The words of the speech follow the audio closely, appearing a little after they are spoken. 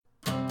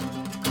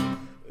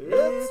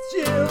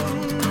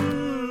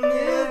Jim.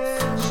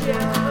 It's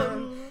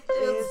Jim.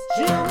 It's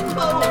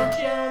Jimbo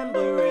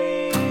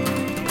Jamboree.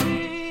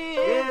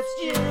 It's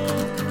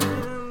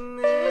Jim.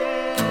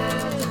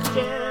 It's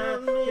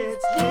Jim.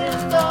 It's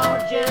Jimbo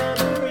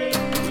Jamboree.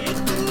 You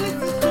can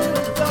listen to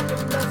us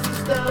talking about some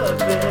stuff.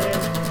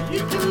 Yeah.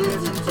 You can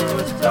listen to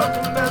us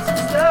talking about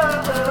some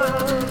stuff.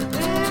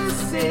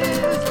 This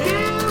is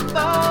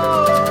Jimbo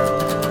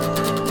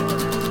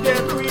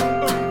Jamboree.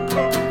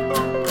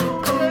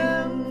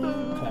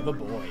 Clever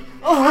boy.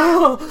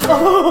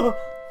 Oh.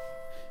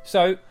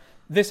 So,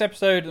 this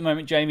episode at the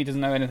moment, Jamie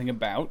doesn't know anything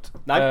about.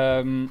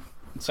 No.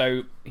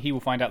 So, he will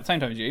find out at the same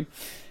time as you.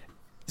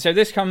 So,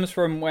 this comes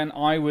from when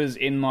I was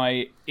in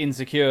my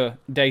insecure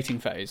dating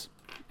phase.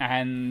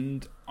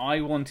 And I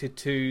wanted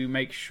to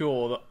make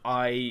sure that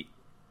I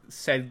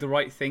said the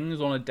right things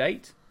on a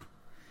date.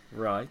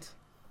 Right.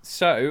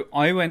 So,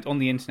 I went on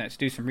the internet to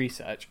do some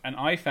research. And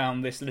I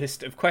found this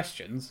list of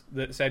questions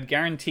that said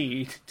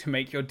guaranteed to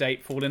make your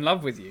date fall in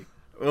love with you.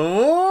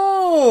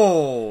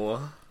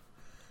 Oh.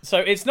 So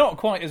it's not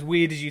quite as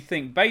weird as you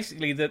think.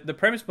 Basically, the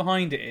premise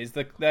behind it is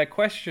that they're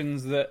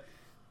questions that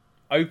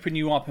open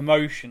you up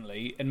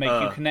emotionally and make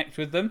you connect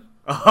with them.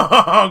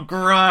 Oh,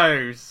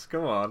 gross.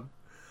 Come on.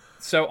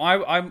 So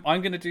I'm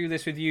going to do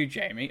this with you,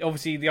 Jamie.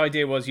 Obviously, the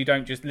idea was you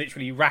don't just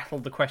literally rattle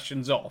the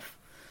questions off.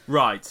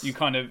 Right. You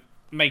kind of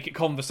make it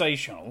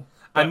conversational.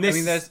 But, And this, I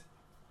mean,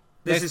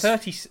 there's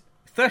is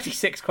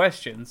 36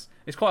 questions.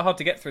 It's quite hard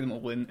to get through them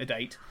all in a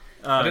date.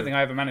 I don't think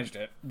I ever managed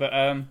it. But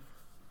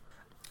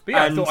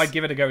yeah, I thought I'd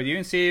give it a go with you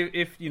and see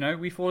if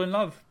we fall in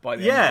love by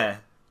the end. Yeah,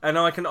 and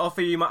I can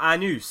offer you my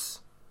anus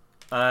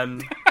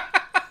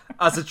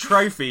as a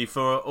trophy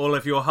for all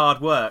of your hard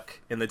work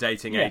in the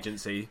dating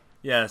agency.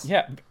 Yes.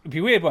 Yeah, it'd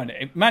be weird, won't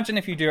it? Imagine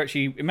if we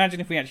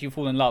actually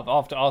fall in love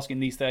after asking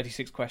these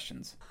 36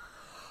 questions.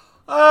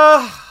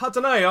 I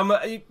don't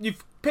know.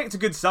 You've picked a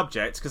good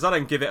subject because I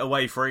don't give it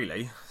away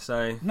freely.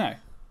 So No.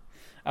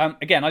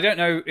 Again, I don't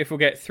know if we'll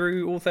get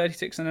through all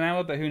 36 in an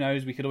hour, but who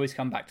knows? We could always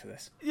come back to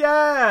this.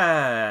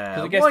 yeah,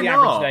 Because I guess why the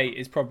not? average date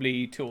is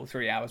probably 2 or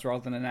 3 hours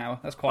rather than an hour.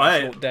 That's quite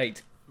a short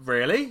date.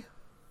 Really?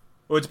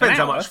 Well, it depends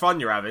An how hour? much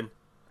fun you're having.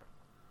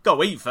 Got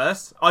to eat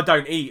first. I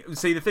don't eat.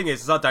 See, the thing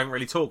is I don't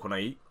really talk when I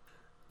eat,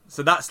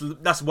 so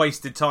that's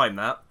wasted time.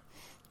 That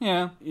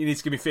Yeah. you need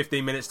to give me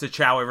 15 minutes to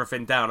chow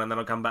everything down, and then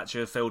I'll come back to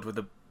you filled with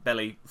a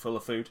belly full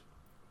of food.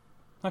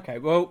 Okay,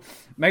 well,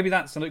 maybe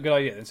that's a good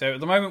idea then. So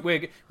at the moment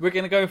we're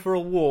going to go for a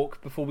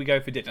walk before we go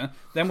for dinner.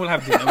 Then we'll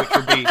have dinner, which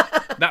will be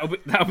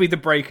that'll be the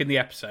break in the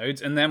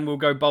episodes, and then we'll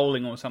go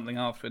bowling or something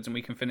afterwards, and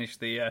we can finish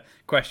the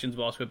questions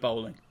whilst we're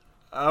bowling.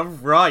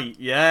 Right,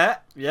 yeah,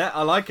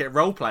 I like it.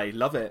 Role play,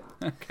 love it.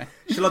 Okay.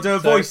 Shall I do a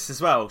voice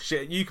as well?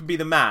 You can be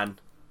the man.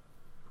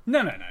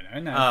 No.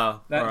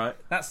 Oh, alright.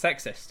 That's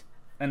sexist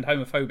and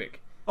homophobic.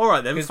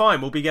 Alright then, fine,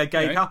 we'll be a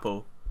gay you know,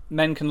 couple.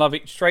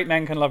 Straight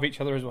men can love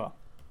each other as well.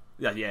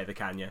 Yeah, they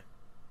can, yeah.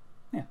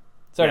 Yeah.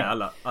 So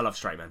yeah, I love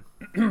straight men.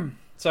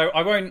 So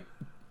I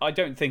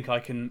don't think I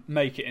can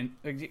make it in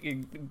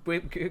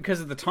because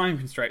of the time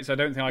constraints. I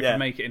don't think I can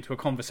make it into a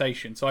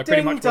conversation. So I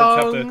pretty much will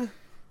have to.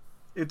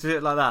 You do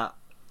it like that.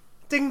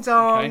 Ding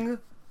dong.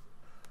 Okay.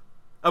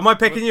 Am I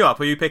picking you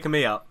up or are you picking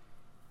me up?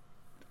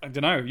 I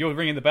don't know. You're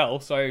ringing the bell,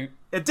 so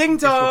Ding you're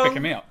dong.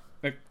 picking me up.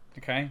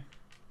 Okay.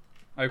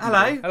 Open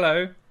Hello? the door.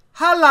 Hello.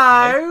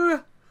 Hello.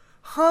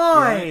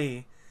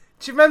 Hi.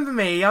 Do you remember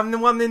me? I'm the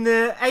one in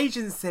the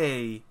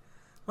agency.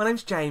 My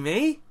name's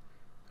Jamie.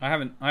 I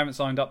haven't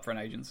signed up for an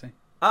agency.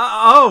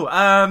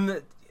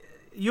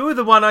 You were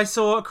the one I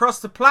saw across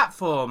the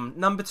platform,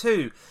 number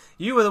 2.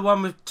 You were the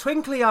one with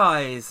twinkly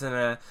eyes and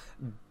a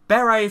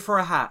beret for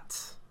a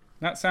hat.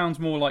 That sounds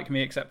more like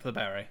me, except for the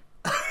beret.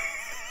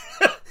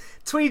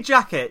 Tweed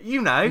jacket, you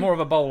know. More of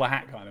a bowler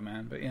hat kind of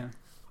man, but yeah.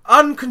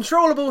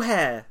 Uncontrollable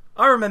hair.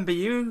 I remember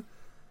you.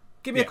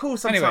 Give me a call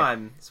sometime.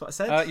 Anyway, that's what I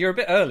said. You're a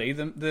bit early.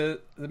 The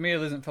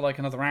meal isn't for like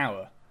another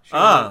hour.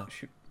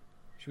 Should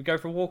we go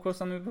for a walk or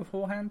something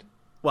beforehand?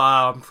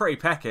 Well, I'm pretty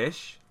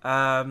peckish.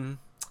 Yeah,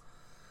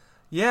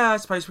 I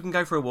suppose we can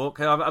go for a walk.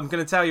 I'm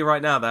going to tell you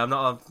right now, though, I'm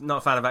not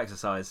a fan of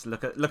exercise.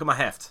 Look at my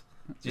heft.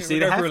 Do you see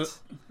the heft?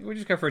 We'll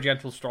just go for a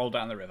gentle stroll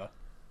down the river.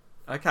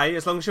 Okay,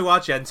 as long as you are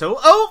gentle.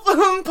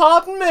 Oh,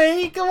 pardon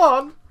me. Go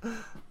on.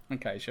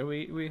 Okay, shall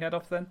we head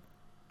off then?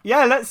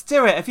 Yeah, let's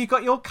do it. Have you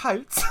got your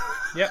coat?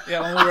 Yep,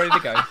 I'm all ready to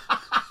go.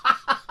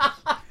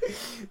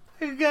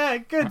 Yeah,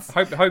 good.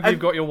 Hope you've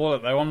got your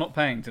wallet, though. I'm not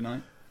paying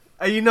tonight.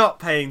 Are you not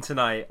paying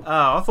tonight?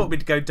 Oh, I thought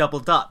we'd go double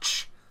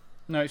Dutch.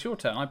 No, it's your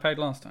turn. I paid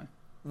last time.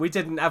 We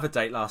didn't have a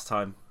date last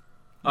time.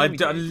 Yeah, I we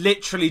did.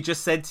 literally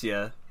just said to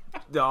you,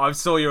 that I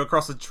saw you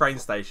across a train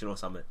station or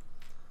something.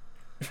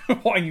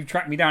 What, and you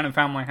tracked me down and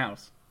found my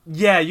house?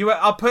 Yeah,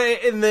 I put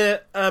it in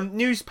the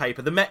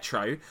newspaper, the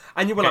Metro,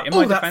 and you were Okay, like,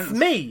 "Oh, that's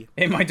me."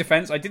 In my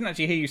defence, I didn't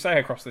actually hear you say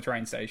across the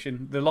train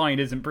station. The line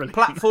isn't brilliant.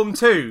 Platform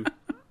 2.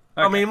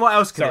 I mean, what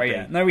else could Sorry, it be?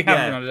 yeah. No, we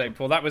haven't been on a date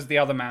before. That was the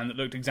other man that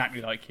looked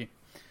exactly like you.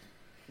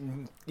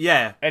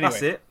 Yeah, Anyway.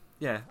 that's it.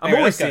 Yeah, I'm Anyway,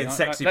 always let's go. seeing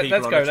sexy Let's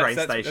people on go. a train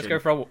Let's station. go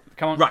for a walk.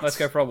 Come on, Right. let's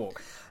go for a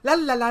walk. La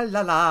la la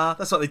la la.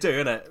 That's what they do,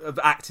 isn't it?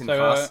 Acting So,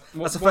 class.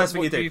 what- That's the what- first thing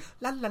what you do do. you-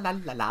 La la la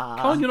la la.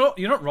 Come on,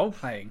 you're not role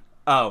playing.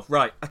 Oh,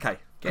 right. Okay.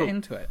 Get Cool.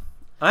 into it.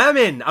 I am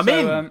in. I'm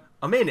So, in.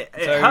 I'm in. It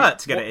so hurt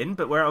to get what- it in,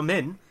 but where I'm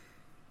in.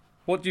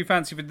 What do you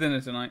fancy for dinner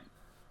tonight?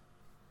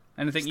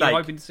 Anything Steak. you're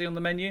hoping to see on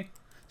the menu?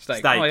 Steak.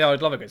 Steak. Oh yeah,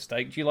 I'd love a good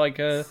steak. Do you like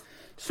sauce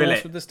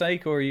Fillet. with the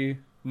steak, or are you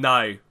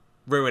No.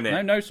 Ruin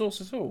it. no sauce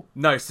at all?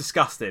 No, it's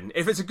disgusting.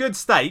 If it's a good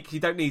steak, you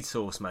don't need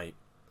sauce, mate.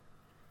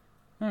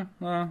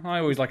 Well, I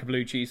always like a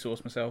blue cheese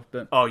sauce myself,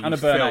 but Oh, you and a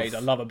béarnaise. filth. I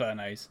love a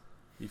béarnaise.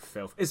 You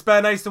filth. Is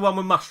béarnaise the one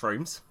with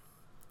mushrooms?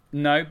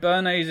 No,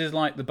 béarnaise is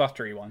like the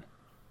buttery one.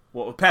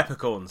 What, with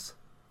peppercorns?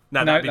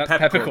 No, No, that'd be that's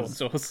peppercorn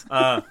peppercorn sauce.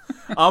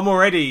 I'm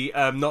already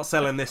not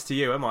selling this to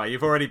you, am I?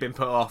 You've already been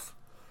put off.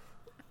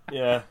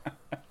 Yeah.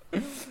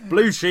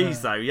 Blue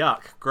cheese, though.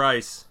 Yuck.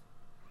 Gross.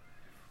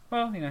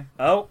 Well, you know,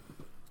 Oh.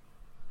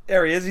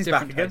 There he is. He's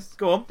back different again. tastes.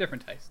 Go on.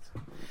 Different tastes.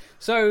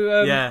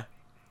 So, Yeah.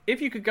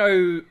 if you could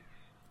go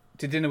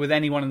to dinner with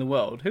anyone in the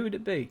world, who would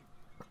it be?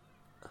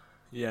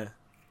 Yeah.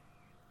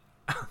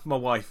 My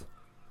wife.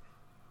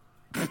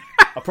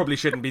 I probably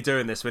shouldn't be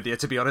doing this with you,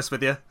 to be honest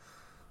with you.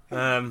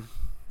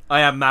 I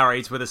am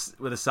married with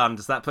a son.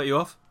 Does that put you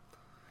off?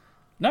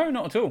 No,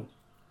 not at all.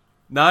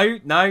 No,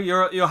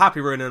 you're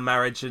happy ruining a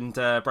marriage and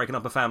breaking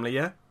up a family,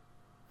 yeah?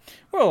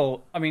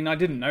 Well, I mean, I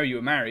didn't know you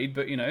were married,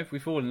 but you know, if we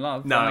fall in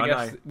love, No, then I I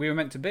guess know. we were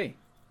meant to be.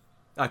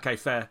 Okay,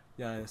 fair.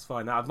 Yeah, that's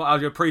fine. I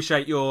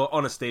appreciate your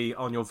honesty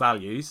on your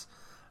values.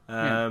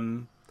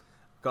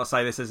 Gotta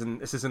say, this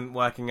isn't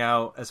working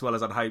out as well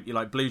as I'd hope. You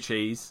like blue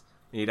cheese,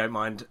 and you don't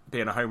mind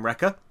being a home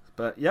wrecker.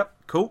 But yep,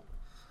 cool.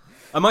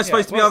 Am I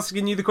supposed to be well-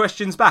 asking you the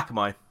questions back? Am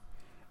I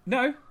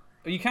No,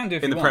 you can do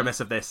if in you the want. premise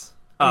of this?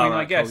 I mean,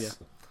 right, I guess. cool,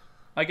 yeah.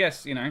 I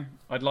guess you know.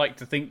 I'd like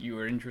to think you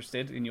were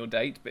interested in your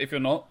date, but if you're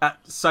not,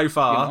 So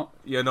far,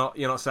 You're not.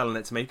 you're not selling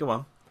it to me. Go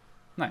on.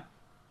 no.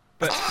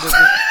 But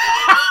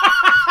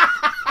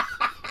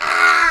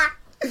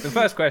the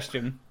first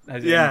question,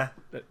 as in Yeah.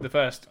 the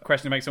first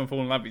question to make someone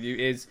fall in love with you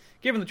is: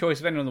 given the choice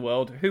of anyone in the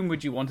world, whom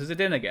would you want as a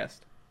dinner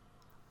guest?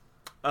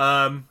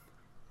 I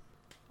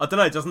don't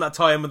know. Doesn't that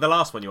tie in with the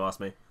last one you asked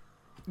me?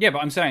 Yeah, but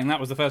I'm saying that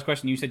was the first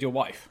question. You said your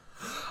wife.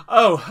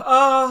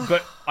 Oh,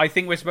 But I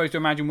think we're supposed to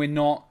imagine we're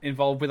not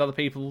involved with other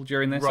people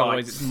during this. Right.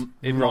 Otherwise,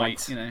 it Right.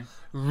 might, you know.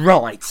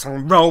 right. So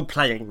role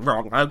playing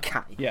wrong. Okay.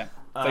 Yeah.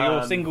 So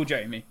you're single,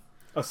 Jamie.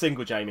 A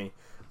single Jamie.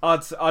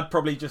 I'd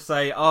probably just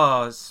say,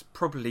 it's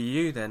probably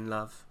you then,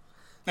 love.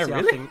 Oh, See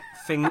really?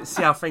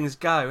 See how things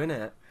go,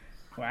 innit?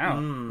 Wow,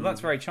 well,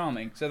 that's very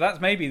charming. So that's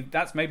maybe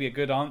a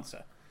good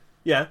answer.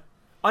 Yeah.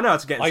 I know how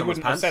to get in I someone's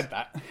wouldn't have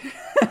pants.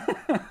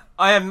 said that.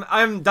 I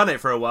haven't done it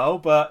for a while,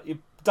 but you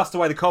dust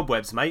away the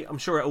cobwebs, mate. I'm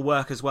sure it'll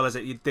work as well as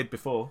it did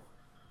before.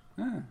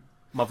 My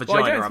Well, vagina,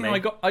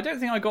 I don't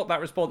think I got that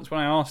response when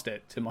I asked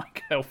it to my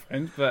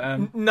girlfriend.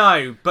 But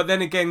No, but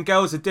then again,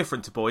 girls are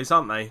different to boys,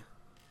 aren't they?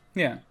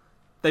 yeah.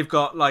 They've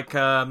got like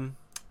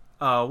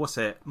what's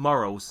it?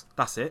 Morals.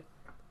 That's it.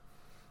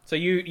 So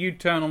you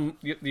turn on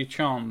your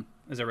charm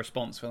as a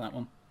response for that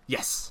one.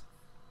 Yes.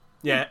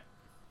 Yeah.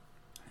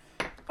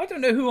 I don't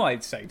know who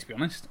I'd say, to be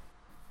honest.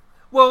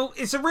 Well,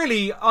 it's a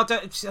really.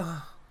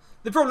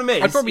 The problem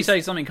is, I'd probably say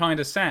something kind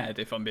of sad,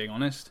 if I'm being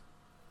honest.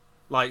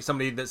 like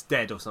somebody that's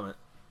dead or something.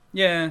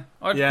 Yeah,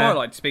 I'd Yeah. quite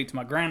like to speak to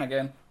my gran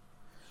again.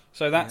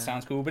 So that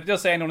sounds cool. But it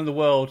does say anyone in the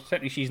world.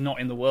 Technically, she's not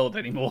in the world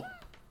anymore.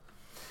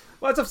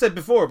 Well, as I've said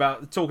before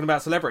about talking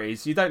about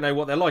celebrities, you don't know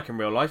what they're like in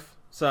real life.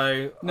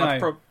 So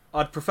No.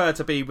 I'd prefer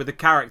to be with the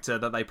character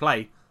that they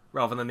play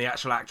rather than the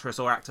actual actress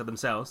or actor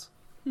themselves.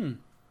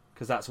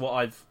 Because that's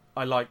what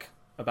I like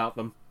about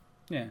them.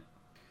 Yeah.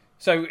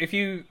 So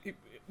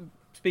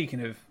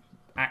speaking of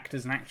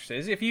actors and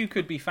actresses, if you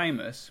could be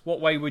famous, what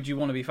way would you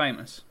want to be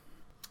famous?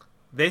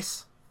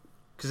 This,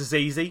 because it's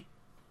easy.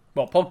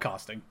 Well,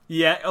 podcasting.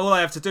 Yeah, all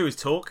I have to do is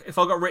talk. If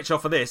I got rich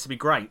off of this, it'd be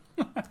great.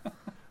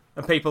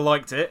 And people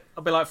liked it,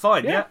 I'd be like,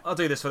 fine, Yeah. yeah, I'll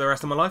do this for the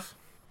rest of my life.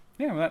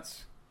 Yeah, well,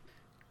 that's...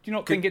 Do you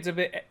not think it's a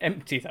bit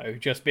empty, though,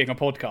 just being a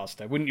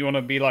podcaster? Wouldn't you want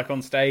to be, like,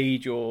 on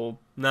stage or...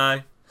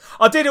 No.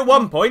 I did at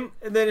one point,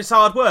 and then it's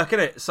hard work, isn't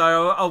it?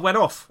 So I went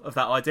off of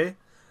that idea.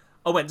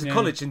 I went to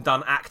college and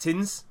done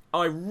actings.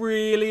 I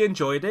really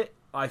enjoyed it.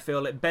 I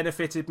feel it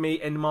benefited me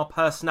in my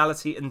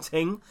personality and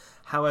ting.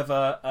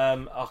 However,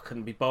 I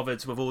couldn't be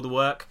bothered with all the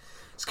work.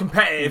 It's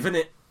competitive, isn't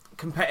it?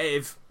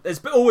 Competitive.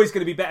 There's always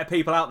going to be better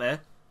people out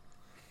there.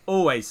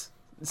 Always.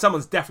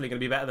 Someone's definitely going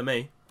to be better than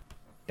me.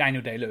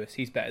 Daniel Day-Lewis,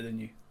 he's better than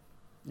you.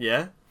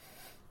 Yeah.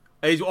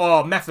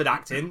 Method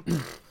acting.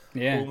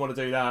 Yeah. Wouldn't want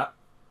to do that.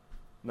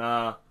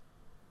 Nah.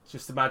 It's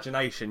just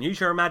imagination. Use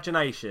your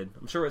imagination.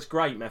 I'm sure it's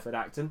great, method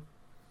acting.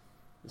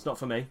 It's not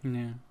for me.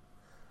 Yeah.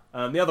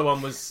 The other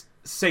one was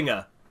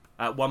singer.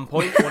 At one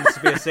point, wanted to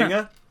be a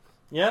singer.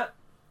 Yeah.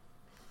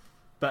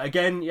 But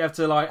again, you have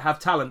to have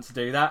talent to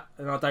do that,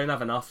 and I don't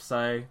have enough.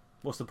 So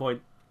what's the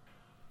point?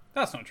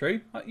 That's not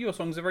true. Your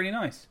songs are really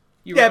nice.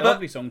 You Yeah, wrote a but-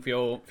 lovely song for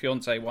your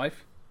fiancée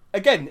wife.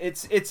 Again,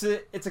 it's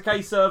a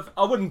case of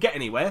I wouldn't get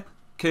anywhere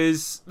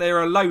because there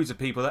are loads of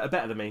people that are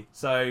better than me.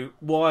 So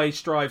why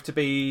strive to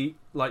be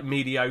like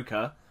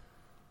mediocre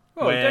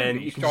Well, when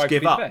you you can strive just to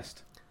give be up? the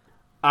best.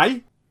 Eh?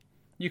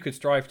 You could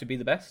strive to be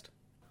the best.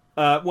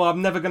 Well,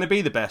 I'm never going to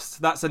be the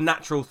best. That's a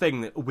natural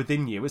thing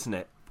within you, isn't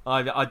it?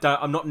 I'm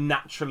not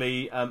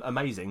naturally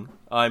amazing.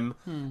 I'm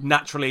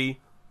naturally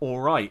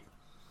all right.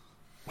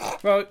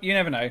 Well, you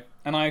never know,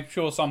 and I'm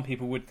sure some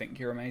people would think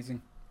you're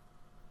amazing.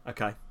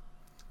 Okay.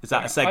 Is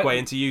that a segue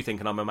into you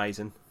thinking I'm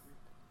amazing?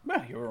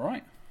 Well, you're all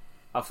right.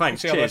 Oh,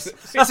 thanks. See how Cheers. the-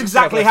 see That's how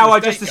exactly the how I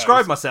date just goes.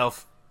 described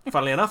myself.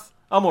 Funnily enough,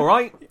 I'm all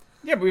right.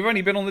 Yeah, but we've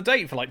only been on the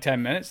date for like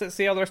 10 minutes. Let's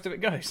see how the rest of it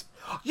goes.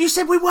 You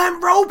said we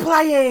weren't role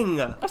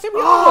playing. I said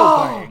we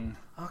are role-playing.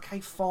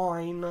 Okay,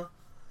 fine. All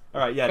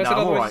right. Yeah. But I No, said I'm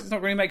all otherwise right. it's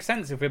not really make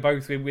sense if we're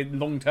both with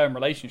long-term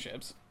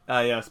relationships.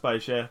 Yeah, I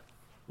suppose. Yeah.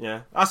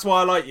 Yeah. That's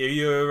why I like you.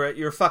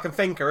 You're a fucking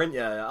thinker, aren't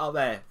you? Out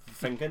there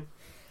thinking.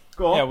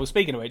 Go on. Yeah, well,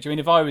 speaking of which, I mean,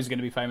 if I was going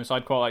to be famous,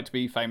 I'd quite like to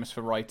be famous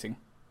for writing.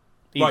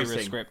 Either a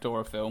Writing. script or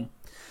a film.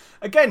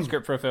 Again,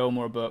 Script for a film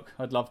or a book.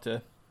 I'd love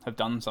to have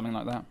done something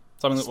like that.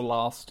 Something that will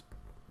last.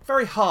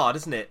 very hard,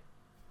 isn't it?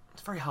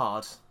 It's very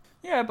hard.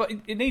 Yeah, but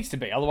it needs to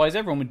be. Otherwise,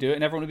 everyone would do it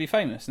and everyone would be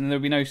famous. And there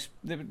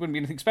wouldn't be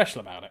anything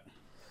special about it.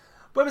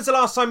 When was the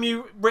last time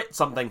you writ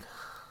something?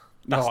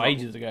 That's not-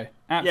 Ages ago.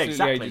 Absolutely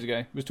exactly. ages ago.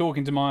 I was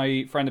talking to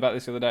my friend about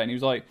this the other day, and he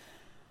was like,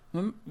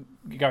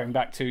 going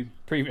back to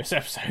previous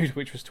episode,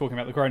 which was talking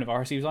about the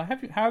coronavirus, he was like,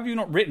 how have you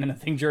not written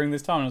anything during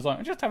this time? And I was like,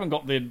 I just haven't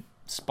got the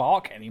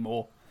spark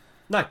anymore.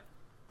 No.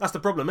 That's the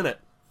problem, isn't it?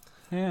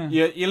 Yeah.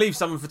 You leave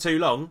something for too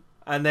long,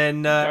 and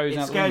then Goes it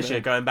out the scares window.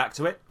 you going back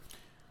to it.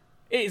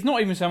 It's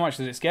not even so much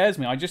that it scares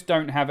me. I just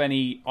don't have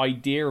any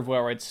idea of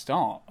where I'd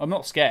start. I'm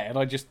not scared.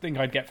 I just think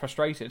I'd get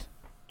frustrated.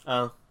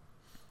 Oh.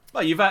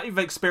 Well, you've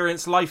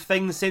experienced life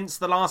things since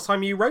the last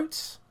time you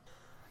wrote.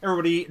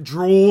 Everybody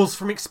draws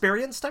from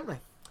experience, don't they?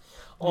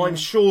 I'm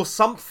sure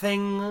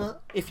something,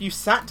 if you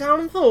sat down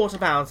and thought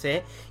about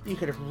it, you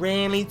could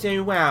really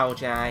do well,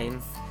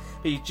 James.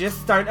 But you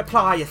just don't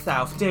apply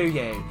yourself, do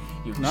you?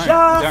 You No, just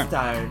I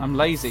don't. I'm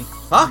lazy.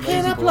 Fucking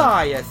lazy boy.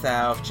 apply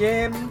yourself,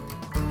 Jim.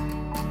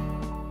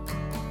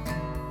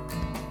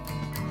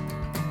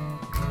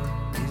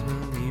 Please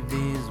believe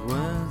these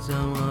words,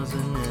 I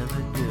wasn't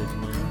ever good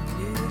enough.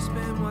 You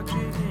spend what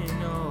you didn't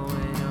know,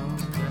 and don't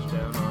touch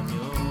down on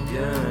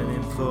your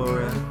yearning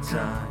for a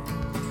time.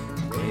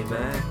 Way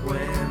back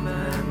when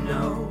I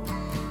know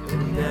it'll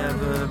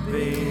never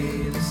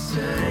be the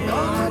same. All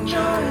I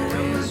know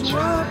is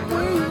what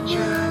we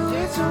do.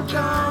 It's all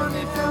gone,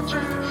 it fell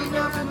through,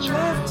 nothing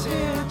left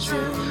here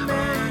to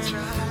mend.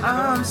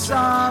 I'm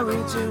sorry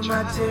to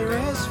my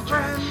dearest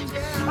friend.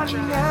 I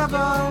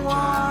never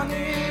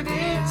wanted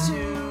it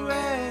to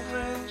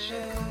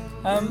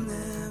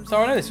end. So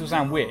I know this will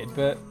sound weird,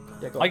 but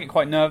go on. I get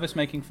quite nervous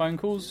making phone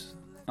calls,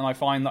 and I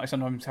find that I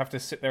sometimes have to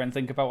sit there and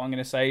think about what I'm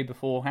going to say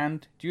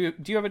beforehand. Do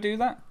you ever do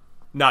that?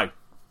 No.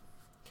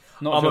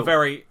 Not I'm at a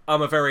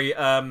all. very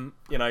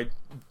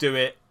do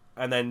it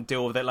and then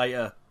deal with it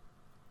later.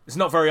 It's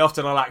not very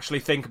often I'll actually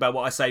think about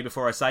what I say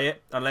before I say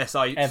it, unless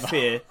I Ever.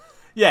 fear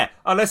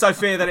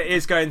that it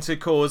is going to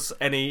cause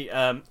any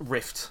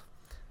rift.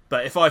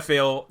 But if I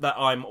feel that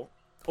I'm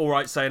all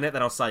right saying it,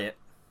 then I'll say it.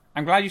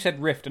 I'm glad you said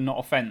rift and not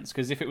offence,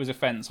 because if it was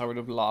offence, I would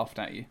have laughed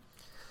at you.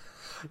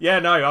 Yeah,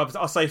 no,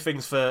 I'll say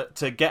things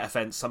to get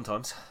offence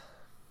sometimes.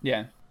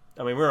 Yeah.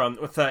 I mean, we're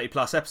 30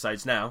 plus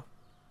episodes now,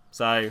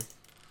 so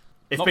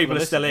if Not for people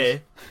the are still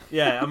listeners.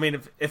 here, yeah, I mean,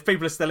 if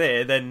people are still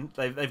here, then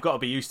they've got to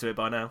be used to it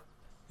by now.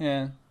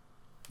 Yeah.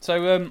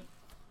 So,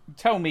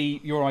 tell me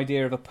your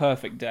idea of a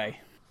perfect day.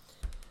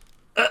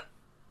 I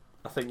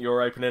think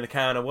you're opening a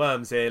can of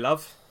worms here,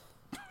 love.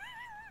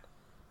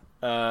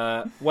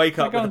 Wake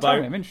up Go with a on, tell me,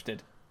 boner. I'm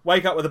interested.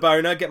 Wake up with a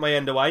boner. Get my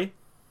end away.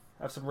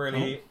 Have some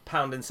really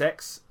pounding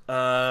sex.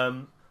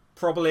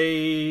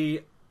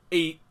 Probably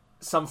eat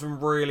something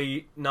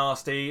really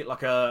nasty,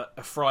 like a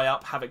fry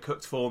up. Have it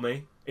cooked for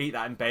me. Eat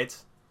that in bed.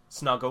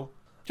 Snuggle.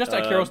 Just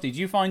out of curiosity, do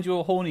you find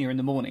you're hornier in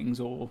the mornings,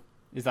 or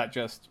is that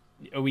just...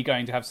 Are we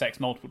going to have sex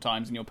multiple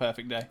times in your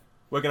perfect day?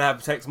 We're gonna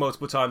have sex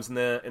multiple times in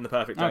the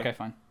perfect day. Okay,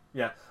 fine.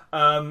 Yeah.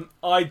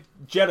 I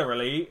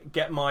generally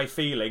get my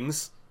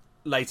feelings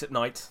late at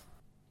night,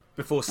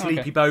 before sleepy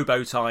Okay.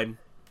 bobo time.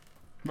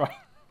 Right.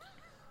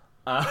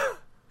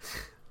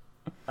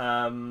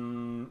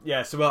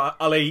 Yeah, so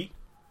I'll eat,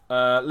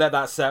 let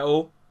that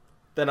settle,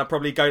 then I'll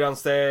probably go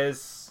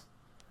downstairs,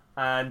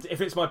 and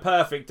if it's my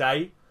perfect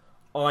day,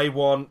 I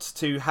want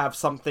to have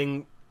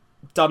something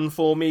done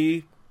for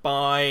me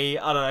by,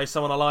 I don't know,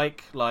 someone I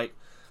like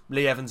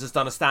Lee Evans has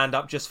done a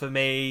stand-up just for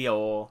me,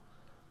 or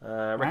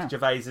Ricky Wow.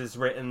 Gervais has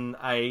written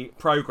a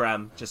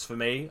programme just for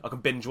me. I can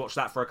binge watch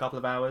that for a couple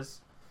of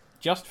hours.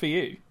 Just for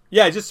you.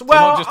 Yeah, just, So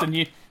well,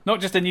 not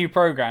just a new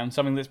program,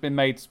 something that's been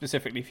made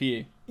specifically for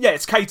you. yeah,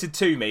 it's catered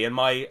to me and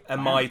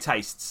my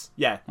tastes,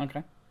 yeah.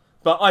 Okay.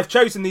 But I've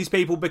chosen these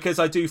people because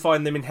I do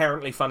find them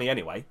inherently funny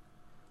anyway.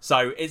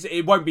 So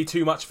it won't be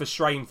too much for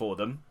strain for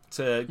them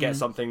to get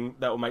something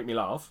that will make me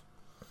laugh.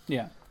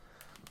 Yeah.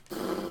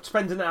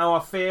 Depending on how I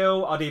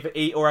feel, I'd either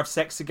eat or have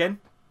sex again.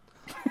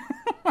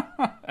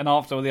 and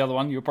after the other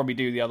one, you'll probably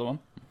do the other one.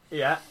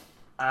 Yeah.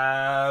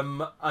 And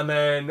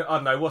then, I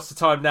don't know, what's the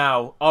time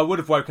now? I would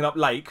have woken up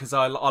late because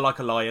I like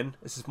a lion.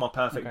 This is my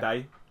perfect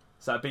day.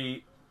 So it'd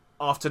be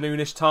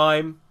afternoonish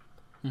time.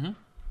 Mm-hmm.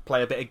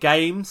 Play a bit of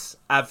games.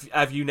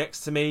 Have you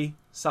next to me,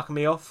 sucking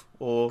me off,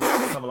 or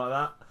something like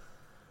that.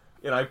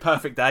 You know,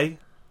 perfect day.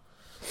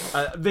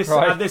 At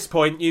this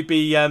point, you'd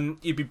be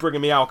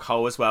bringing me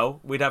alcohol as well.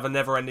 We'd have a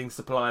never-ending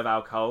supply of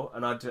alcohol,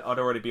 and I'd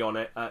already be on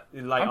it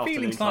in late afternoon. I'm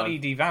feeling slightly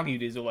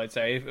devalued, is all I'd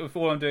say. If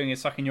all I'm doing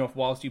is sucking you off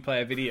whilst you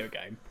play a video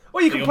game.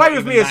 Well, you can play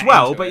with me as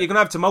well, but you're gonna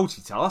have to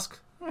multitask.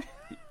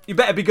 You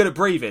better be good at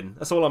breathing.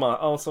 That's all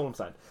I'm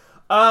saying.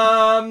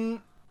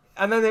 And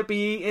then it'd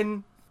be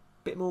eating,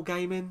 a bit more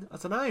gaming. I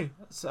don't know.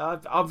 So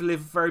I've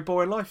lived a very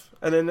boring life,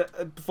 and then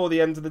before the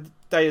end of the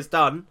day is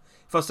done,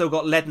 if I've still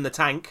got lead in the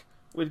tank,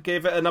 we'd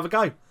give it another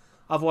go.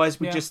 Otherwise,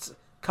 we'd just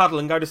cuddle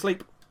and go to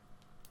sleep.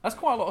 That's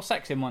quite a lot of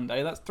sex in one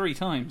day. That's 3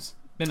 times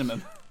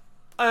minimum.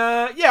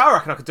 Yeah, I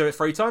reckon I could do it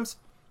 3 times.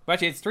 But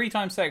actually, it's 3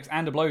 times sex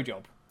and a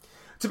blowjob.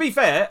 To be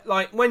fair,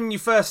 like when you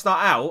first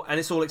start out and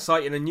it's all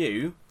exciting and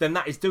new, then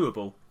that is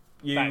doable.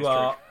 That is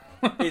true.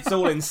 It's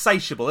all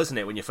insatiable, isn't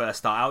it? When you first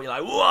start out, you're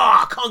like, "Whoa,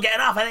 I can't get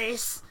enough of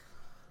this."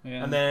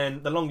 Yeah. And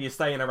then the longer you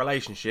stay in a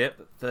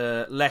relationship,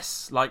 the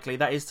less likely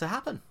that is to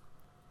happen.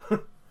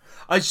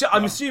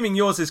 I'm assuming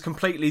yours is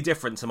completely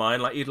different to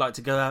mine. Like you'd like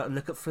to go out and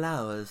look at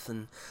flowers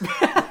and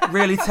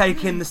really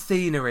take in the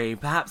scenery.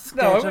 Perhaps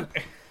go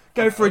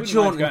for a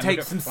jaunt and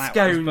take some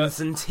scones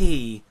and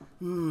tea.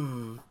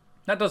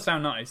 That does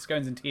sound nice.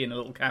 Scones and tea in a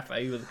little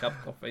cafe with a cup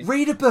of coffee.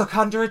 Read a book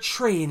under a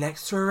tree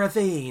next to a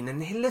ravine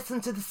and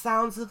listen to the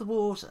sounds of the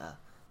water.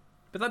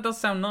 But that does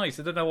sound nice.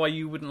 I don't know why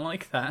you wouldn't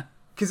like that.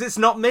 Because it's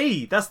not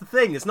me. That's the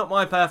thing. It's not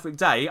my perfect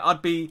day.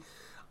 I'd be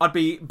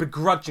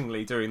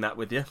begrudgingly doing that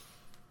with you.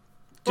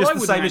 Just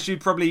the same as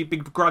you'd probably be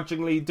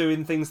begrudgingly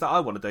doing things that I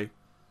want to do.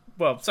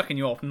 Well, sucking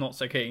you off, I'm not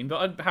so keen, but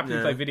I'd happily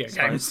play video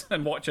games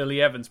and watch a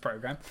Lee Evans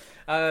programme.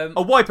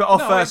 I'll wipe it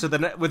off first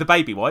with a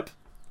baby wipe.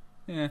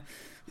 Yeah,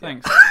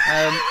 thanks.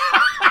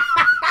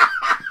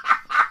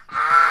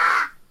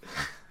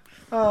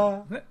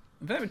 But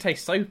it would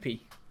taste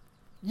soapy.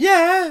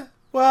 Yeah,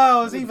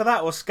 well, it's either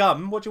that or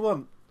scum. What do you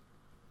want?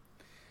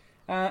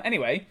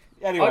 Anyway,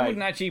 I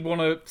wouldn't actually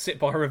want to sit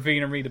by a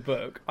ravine and read a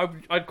book.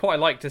 I'd quite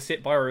like to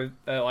sit by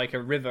a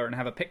river and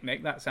have a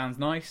picnic. That sounds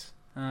nice.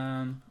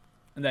 And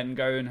then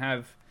go and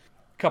have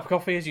a cup of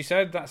coffee, as you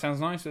said. That sounds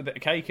nice. With a bit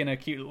of cake in a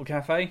cute little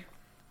cafe.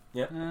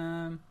 Yeah.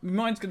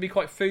 Mine's going to be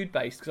quite food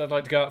based because I'd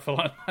like to go out for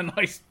like a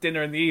nice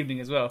dinner in the evening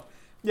as well.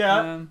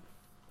 Yeah.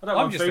 I don't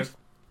want food.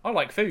 I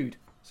like food.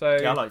 So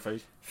yeah, I like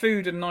food.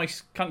 Food and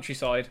nice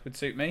countryside would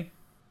suit me.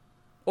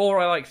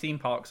 Or I like theme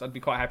parks. I'd be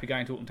quite happy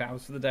going to Alton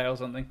Towers for the day or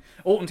something.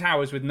 Alton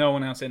Towers with no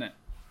one else in it.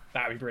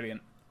 That'd be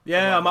brilliant.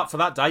 Yeah, I'm up for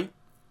that date.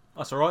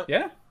 That's all right.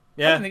 Yeah?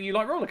 Yeah. I didn't think you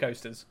like roller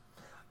coasters.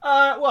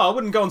 Well, I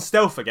wouldn't go on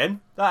Stealth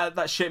again.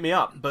 That shit me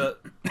up,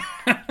 but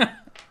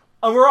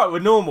I'm alright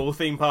with normal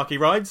theme parky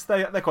rides.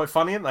 They're quite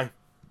funny, aren't they?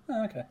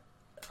 Oh, okay.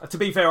 To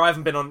be fair, I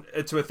haven't been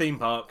to a theme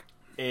park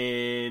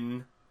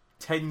in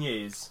 10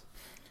 years.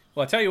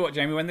 Well, I tell you what,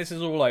 Jamie, when this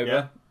is all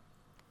over,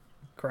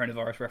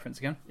 coronavirus reference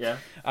again. Yeah.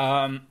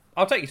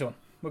 I'll take you to one.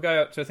 We'll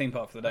go out to a theme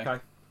park for the day.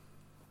 Okay.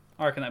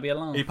 I reckon that'd be a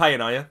laugh. Are you paying,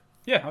 are you?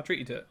 Yeah, I'll treat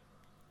you to it.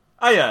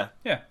 Oh, yeah?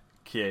 Yeah.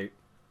 Cute.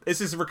 This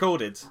is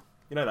recorded.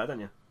 You know that, don't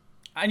you?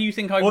 And you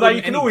think I would? Although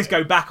you can always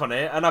go back on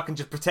it, and I can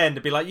just pretend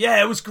to be like,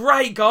 yeah, it was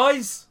great,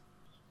 guys.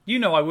 You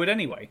know I would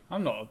anyway.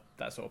 I'm not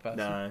that sort of person.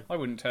 No. I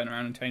wouldn't turn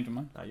around and change my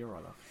mind. No, you're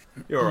right, love.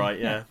 You're right,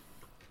 yeah.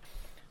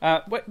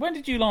 When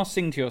did you last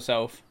sing to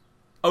yourself?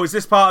 Oh, is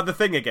this part of the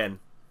thing again?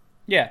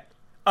 Yeah.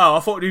 Oh,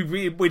 I thought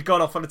we'd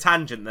gone off on a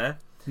tangent there.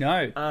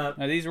 No.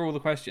 No, these are all the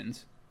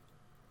questions.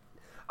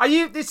 Are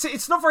you?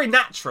 It's not very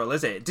natural,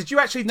 is it? Did you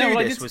actually do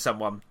this with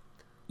someone?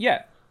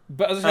 Yeah.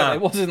 But as I said,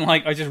 it wasn't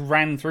like I just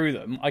ran through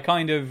them. I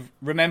kind of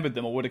remembered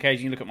them or would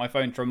occasionally look at my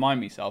phone to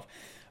remind myself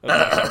of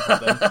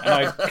them.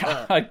 And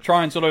I'd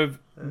try and sort of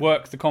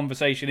work the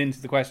conversation into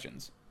the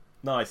questions.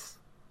 Nice.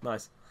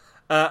 Well,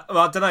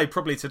 I don't know,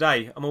 probably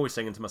today. I'm always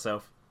singing to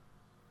myself.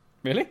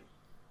 Really?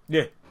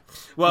 Yeah.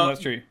 Well,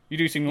 that's true. You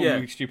do sing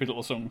really stupid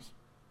little songs.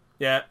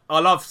 Yeah, I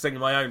love singing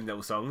my own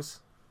little songs.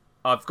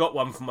 I've got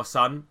one for my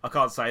son. I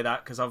can't say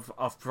that because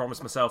I've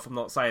promised myself I'm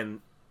not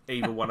saying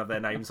either one of their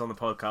names on the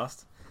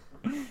podcast.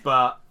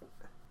 But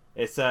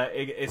it's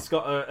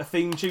got a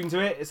theme tune to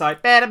it. It's like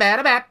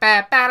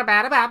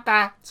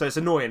so it's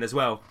annoying as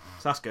well.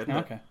 So that's good.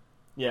 Okay.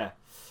 Yeah.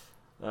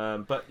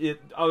 But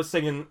I was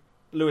singing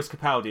Lewis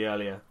Capaldi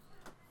earlier.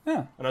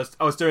 Yeah. And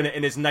I was doing it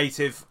in his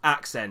native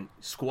accent,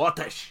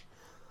 Scottish.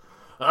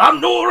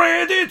 I'm not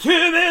ready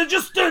to be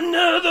just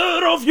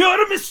another of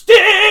your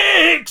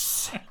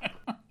mistakes.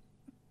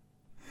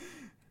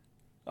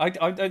 I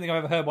don't think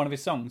I've ever heard one of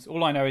his songs.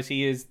 All I know is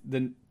he is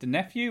the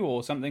nephew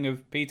or something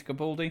of Peter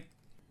Capaldi.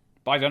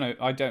 But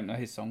I don't know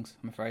his songs,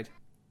 I'm afraid.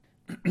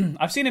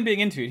 I've seen him being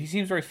interviewed. He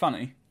seems very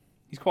funny.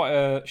 He's quite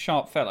a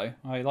sharp fellow.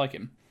 I like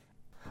him.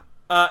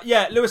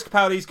 Yeah, Lewis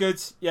Capaldi's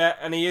good. Yeah,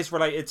 and he is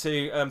related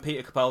to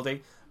Peter Capaldi.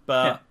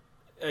 But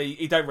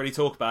he don't really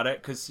talk about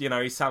it because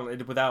he's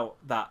talented without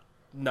that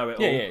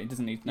know-it-all. Yeah, he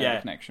doesn't need to know the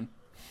connection.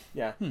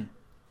 Yeah.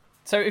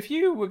 So if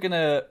you were going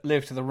to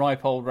live to the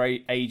ripe old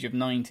age of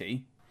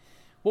 90,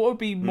 what would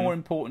be more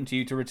important to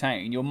you to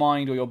retain, your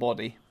mind or your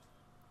body?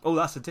 Oh,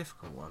 that's a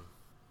difficult one.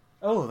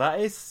 Oh, that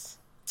is...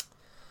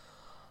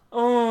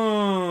 Oh...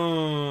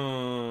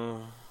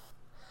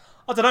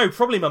 I don't know,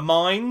 probably my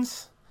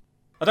mind.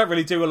 I don't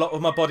really do a lot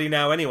with my body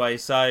now anyway,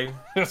 so... I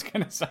was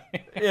going to say.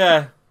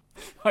 Yeah.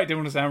 I didn't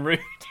want to sound rude.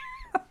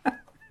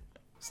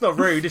 It's not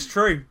rude, it's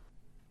true.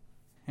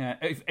 Yeah,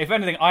 if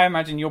anything, I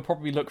imagine you'll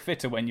probably look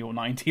fitter when you're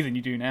 90 than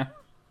you do now.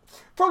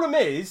 Problem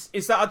is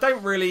that I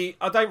don't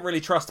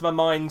really trust my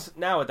mind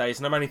nowadays,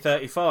 and I'm only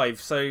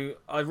 35, so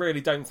I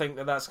really don't think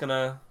that's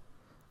gonna.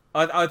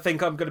 I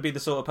think I'm gonna be the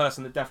sort of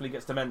person that definitely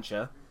gets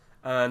dementia,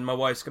 and my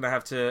wife's gonna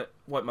have to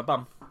wipe my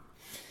bum.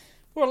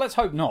 Well, let's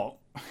hope not.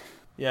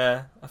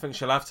 Yeah, I think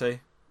she'll have to.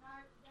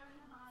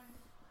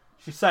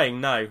 She's saying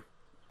no.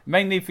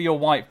 Mainly for your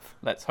wife,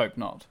 let's hope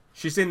not.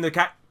 She's in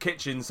the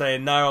kitchen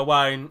saying no, I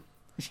won't.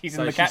 She's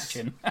in the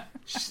kitchen.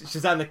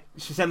 she's in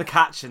the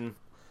kitchen.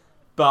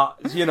 But,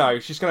 she's going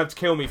to have to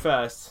kill me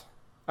first.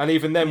 And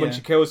even then, when she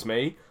kills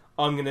me,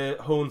 I'm going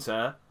to haunt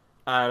her.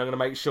 And I'm going to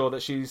make sure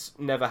that she's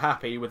never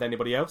happy with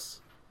anybody else.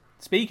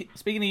 Speaking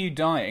of you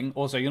dying,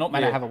 also, you're not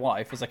meant to have a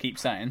wife, as I keep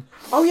saying.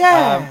 Oh,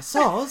 yeah,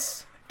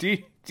 Soz. Do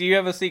you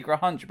have a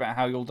secret hunch about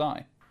how you'll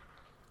die?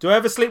 Do I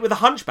ever sleep with a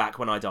hunchback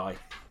when I die?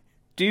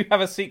 Do you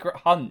have a secret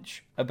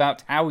hunch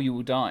about how you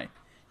will die?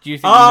 Do you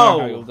think you know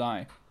how you'll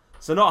die?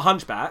 So not a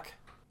hunchback.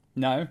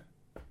 No.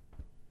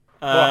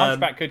 Well, a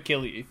hunchback could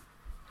kill you.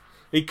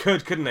 He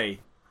could, couldn't he?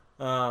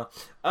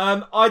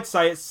 I'd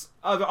say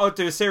I'd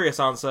do a serious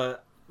answer.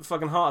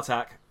 Fucking heart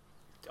attack,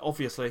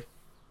 obviously,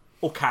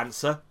 or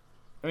cancer.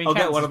 I mean,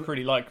 cancer's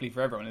pretty likely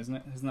for everyone, isn't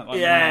it? Isn't that like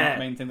the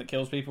main thing that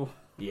kills people?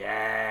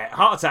 Yeah,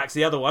 heart attack's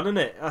the other one, isn't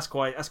it? That's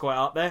quite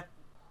up there.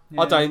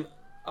 Yeah.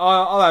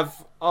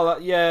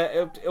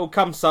 It'll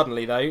come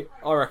suddenly though.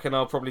 I reckon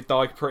I'll probably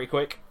die pretty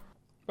quick.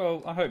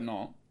 Well, I hope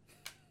not.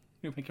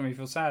 You're making me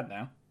feel sad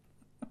now.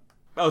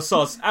 Oh,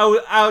 Soz,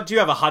 how do you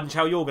have a hunch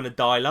how you're going to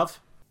die, love?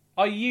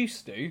 I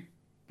used to,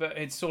 but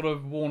it's sort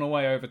of worn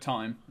away over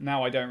time.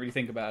 Now I don't really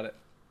think about it.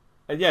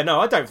 Yeah, no,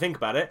 I don't think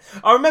about it.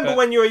 I remember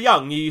when you were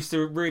young, you used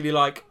to really,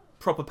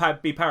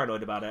 be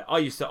paranoid about it. I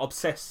used to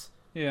obsess.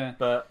 Yeah.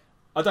 But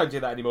I don't do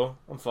that anymore.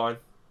 I'm fine.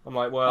 I'm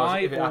like, well,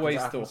 if it always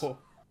happens, thought,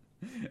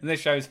 and this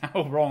shows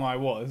how wrong I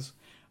was,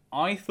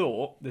 I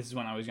thought, this is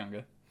when I was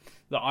younger,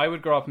 that I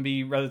would grow up and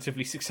be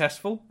relatively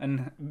successful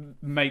and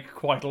make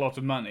quite a lot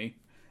of money.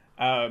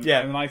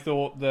 And I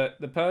thought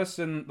that the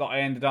person that I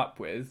ended up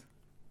with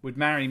would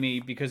marry me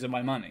because of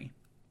my money.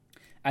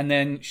 And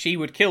then she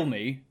would kill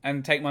me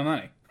and take my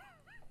money.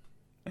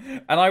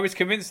 And I was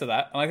convinced of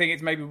that. And I think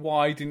it's maybe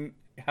why I didn't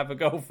have a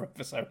girlfriend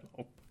for so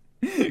long.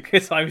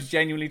 Because I was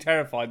genuinely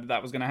terrified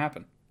that was going to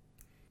happen.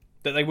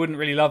 That they wouldn't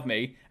really love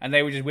me. And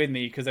they were just with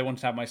me because they wanted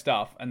to have my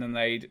stuff. And then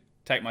they'd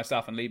take my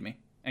stuff and leave me.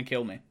 And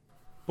kill me.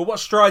 But what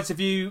strides have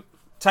you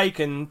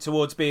taken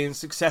towards being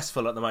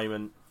successful at the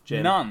moment,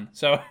 Jim? None.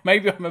 So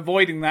maybe I'm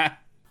avoiding that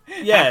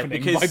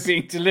happening by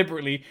being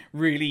deliberately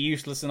really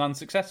useless and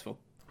unsuccessful.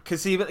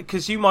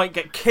 Because you might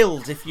get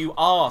killed if you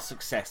are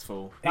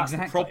successful. That's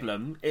exactly the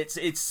problem. It's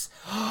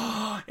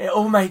it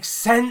all makes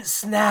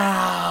sense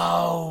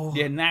now.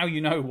 Yeah, now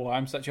you know why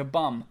I'm such a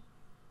bum.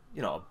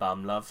 You're not a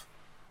bum, love.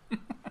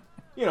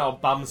 You're not a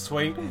bum,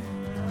 sweet.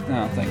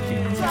 Oh, thank you.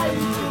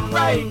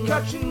 Right,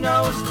 cut your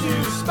nose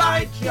to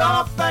spite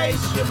your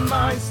face. Your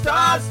mind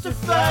starts to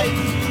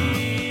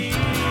fade.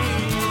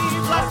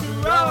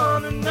 Plaster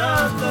on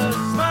another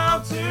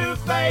smile to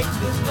fake.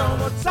 There's no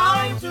more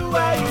time to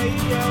wait.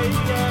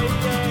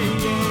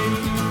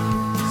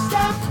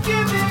 Stop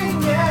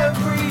giving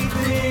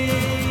everything.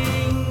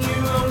 You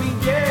only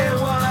get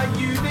what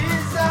you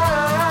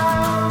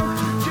deserve.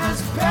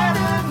 Just pet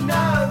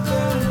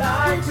another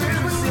lie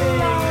to sing.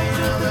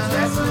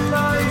 That's a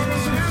lie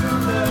to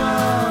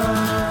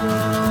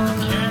love.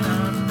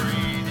 Cannot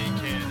breathe,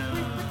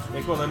 cannot.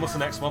 Yeah, go on then. What's the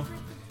next one?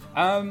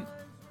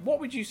 What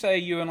would you say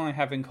you and I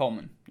have in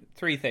common?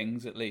 3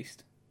 things, at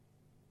least.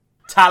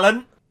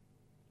 Talent.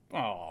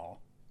 Oh,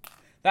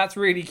 that's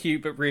really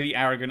cute, but really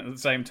arrogant at the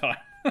same time.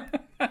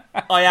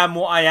 I am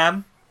what I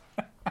am.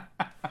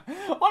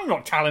 I'm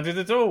not talented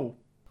at all.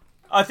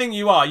 I think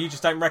you are. You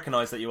just don't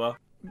recognise that you are.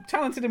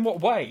 Talented in what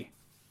way?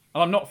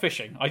 And I'm not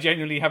fishing. I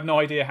genuinely have no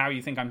idea how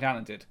you think I'm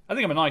talented. I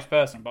think I'm a nice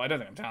person, but I don't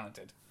think I'm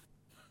talented.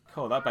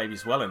 Oh, that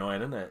baby's well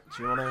annoying, isn't it?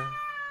 Do you want to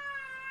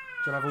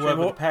have a word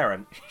with the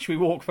parent? Should we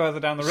walk further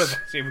down the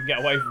river, see if we can get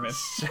away from him?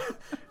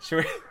 Should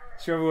we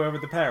have a word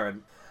with the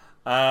parent?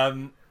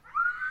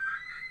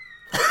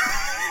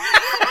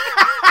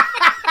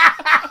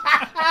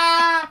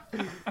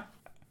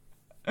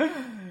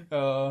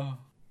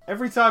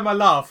 Every time I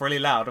laugh really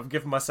loud, I'm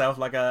giving myself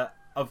like a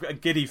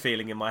giddy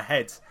feeling in my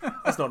head.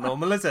 That's not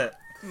normal, is it?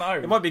 No.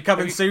 It might be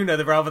coming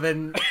sooner rather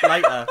than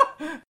later.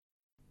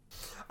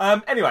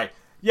 Anyway,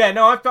 yeah,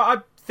 no, I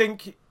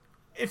think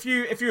if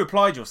you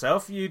applied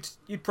yourself, you'd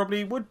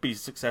probably would be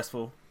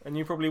successful, and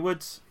you probably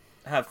would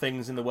have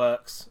things in the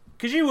works.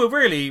 Because you were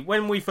really,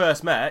 when we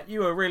first met,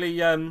 you were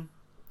really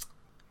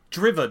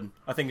driven,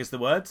 I think is the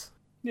word.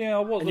 Yeah, I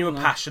was. And you were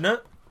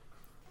passionate.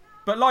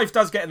 But life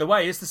does get in the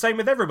way. It's the same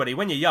with everybody.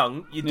 When you're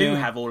young, you do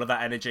have all of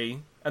that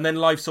energy. And then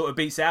life sort of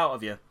beats it out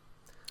of you.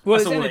 Well,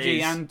 That's it's all it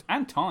energy is.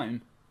 and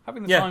time.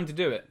 Having the time to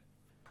do it.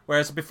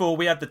 Whereas before,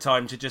 we had the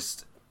time to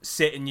just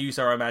sit and use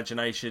our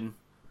imagination.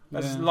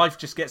 Yeah. Life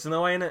just gets in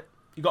the way, innit?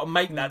 You've got to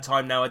make that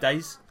time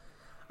nowadays.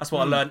 That's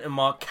what I learned in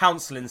my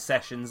counselling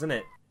sessions, isn't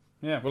it?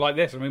 Yeah, well, like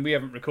this. I mean, we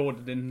haven't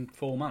recorded in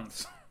 4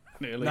 months.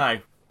 Nearly. No.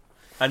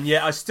 And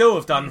yet I still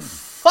have done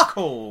fuck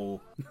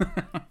all.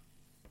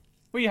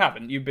 Well, you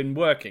haven't. You've been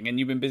working and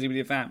you've been busy with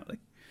your family.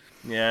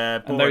 Yeah,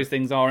 boring. And those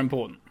things are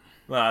important.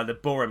 Well, they're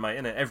boring, mate,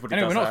 innit?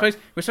 Everybody Anyway, does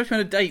we're supposed to be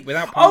on a date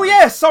without Oh, partners.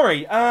 yeah,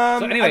 sorry.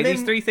 So anyway, and then-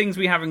 these 3 things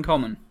we have in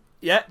common.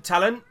 Yeah,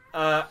 talent,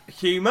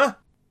 humour.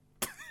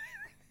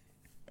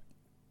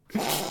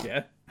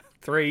 Yeah.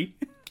 3.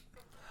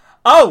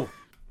 Oh!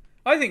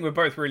 I think we're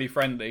both really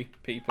friendly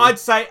people. I'd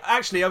say,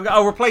 actually,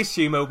 I'll replace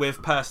humour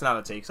with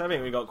personality, because I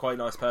think we've got quite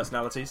nice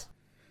personalities.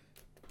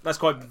 That's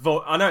quite...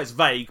 I know it's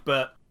vague,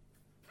 but...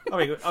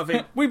 I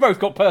think We both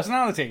got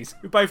personalities.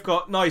 we've both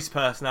got nice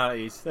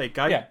personalities. There you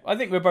go. Yeah, I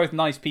think we're both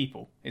nice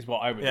people, is what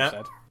I would have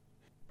said.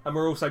 And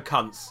we're also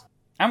cunts.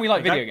 And we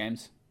like Okay. video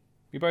games.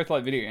 We both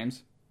like video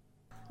games.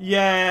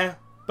 Yeah,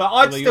 but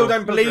I Although still you're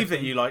don't believe that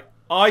drifting. you like...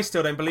 I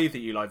still don't believe that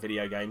you like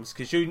video games,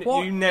 because you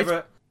What?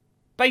 never...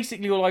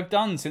 Basically all I've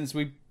done since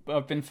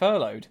I've been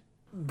furloughed.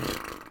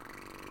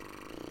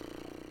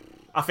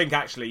 I think,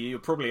 actually, you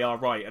probably are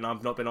right, and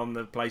I've not been on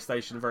the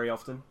PlayStation very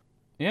often.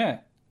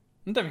 Yeah.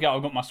 And don't forget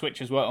I've got my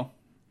Switch as well.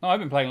 Oh, I've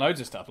been playing loads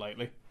of stuff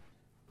lately.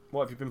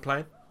 What have you been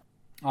playing?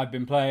 I've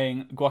been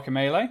playing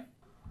Guacamelee.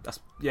 That's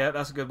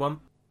a good one.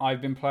 I've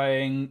been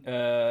playing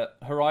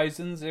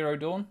Horizon Zero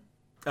Dawn.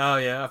 Oh,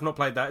 yeah, I've not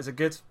played that. Is it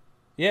good?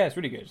 Yeah, it's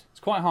really good. It's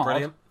quite hard.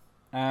 Brilliant.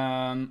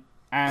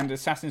 And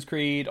Assassin's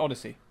Creed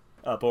Odyssey.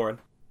 Boring.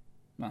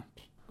 No. I'm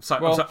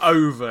so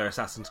over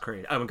Assassin's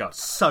Creed. Oh my god,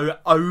 so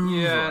over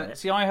Yeah, it.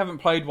 see, I haven't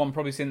played one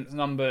probably since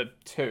number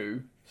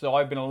 2, so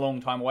I've been a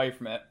long time away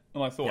from it,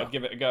 and I thought I'd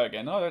give it a go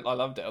again. I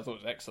loved it. I thought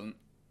it was excellent.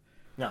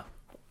 No.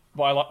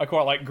 But I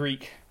quite like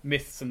Greek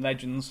myths and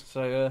legends,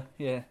 so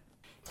yeah.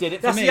 Did it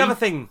for That's me. the other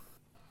thing.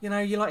 You know,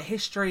 you like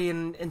history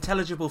and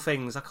intelligible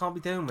things. I can't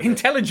be doing with it.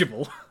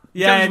 Intelligible.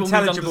 Yeah, means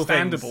intelligible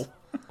understandable.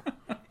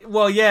 things.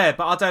 Well, yeah,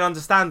 but I don't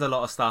understand a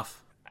lot of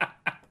stuff.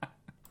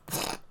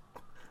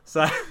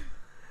 So,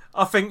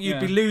 I think you'd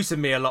be losing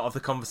me a lot of the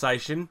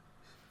conversation.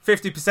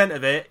 50%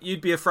 of it,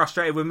 you'd be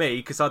frustrated with me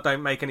because I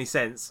don't make any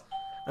sense.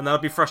 And then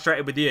I'd be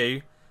frustrated with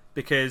you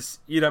because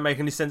you don't make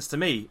any sense to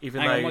me,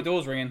 even Hang though... on, my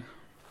door's ringing.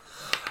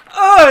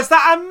 Oh, is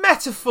that a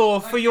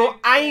metaphor for your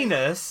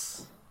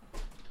anus?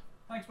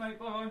 Thanks, mate.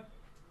 Bye.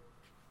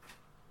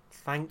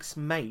 Thanks,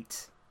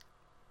 mate.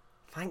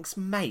 Thanks,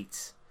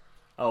 mate.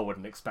 I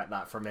wouldn't expect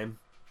that from him.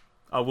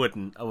 I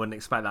wouldn't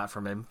expect that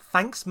from him.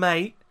 Thanks,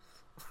 mate.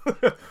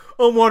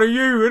 I'm one of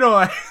you, ain't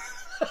I?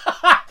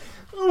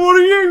 I'm one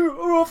of you.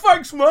 Oh,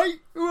 thanks,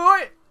 mate.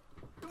 Right.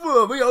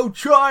 Well, we all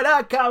try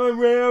that coming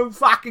round,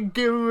 fucking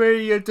giving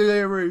me your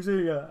deliveries,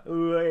 here.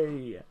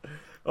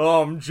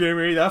 I'm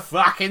Jimmy the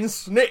fucking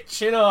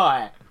snitch, ain't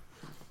I?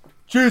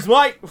 Cheers,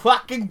 mate.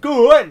 Fucking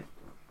good.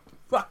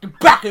 Fucking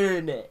back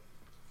in it.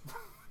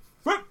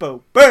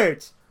 Football,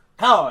 birds,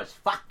 cars,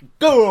 fucking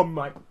go on,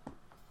 mate.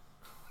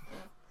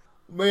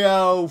 Me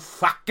old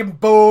fucking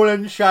ball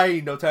and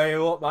chain, I'll tell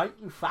you what, mate.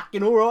 You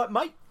fucking alright,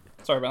 mate?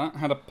 Sorry about that.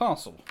 Had a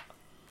parcel.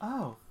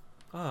 Oh,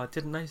 I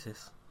didn't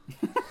notice.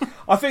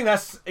 I think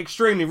that's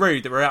extremely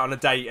rude that we're out on a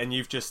date and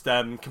you've just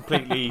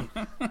completely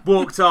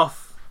walked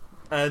off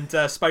and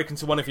spoken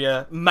to one of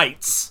your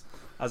mates,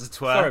 as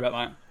it were. Sorry about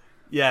that.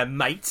 Yeah,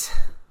 mate.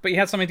 But you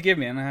had something to give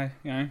me, and it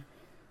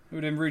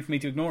would have been rude for me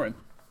to ignore him.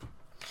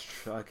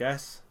 I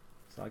guess.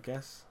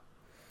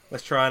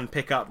 Let's try and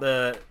pick up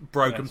the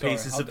broken Yeah, sorry.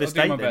 pieces I'll of this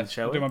do my date then, best.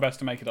 shall I'll we? do my best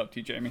to make it up to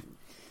you, Jamie.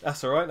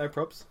 That's alright, no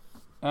probs.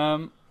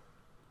 I'm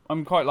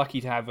quite lucky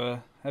to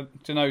have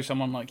to know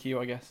someone like you,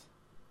 I guess.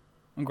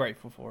 I'm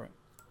grateful for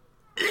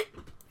it.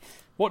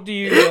 What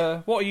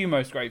are you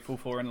most grateful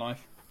for in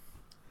life?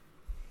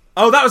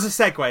 Oh, that was a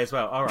segue as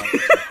well. Alright.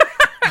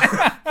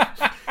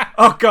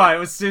 Oh, God, it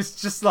was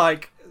just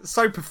like,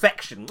 so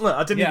perfection. Look,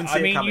 I didn't even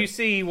see it coming. you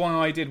see why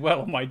I did well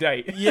on my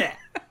date. Yeah.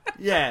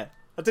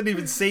 I didn't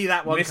even see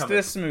that one coming.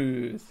 Mr.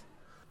 Smooth.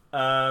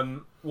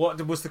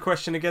 What was the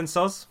question again,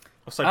 Soz?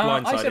 I'm so I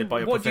blindsided said, by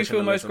your what do you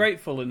feel most professionalism.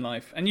 grateful in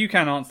life? And you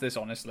can answer this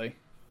honestly.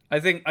 I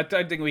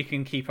don't think we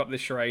can keep up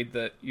this charade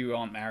that you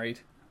aren't married.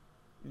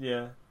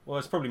 Yeah. Well,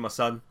 it's probably my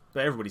son.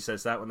 But everybody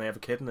says that when they have a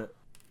kid, isn't it?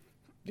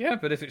 Yeah,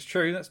 but if it's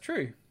true, that's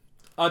true.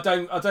 I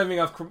don't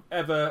think I've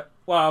ever...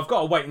 Well, I've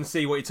got to wait and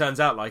see what he turns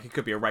out like. He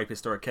could be a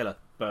rapist or a killer.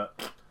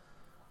 But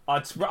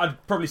I'd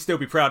probably still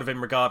be proud of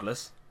him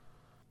regardless.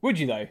 Would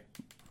you though?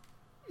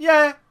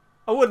 Yeah.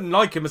 I wouldn't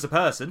like him as a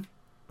person.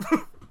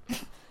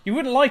 You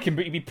wouldn't like him,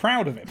 but you'd be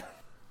proud of him.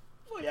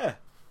 Well, yeah.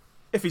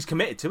 If he's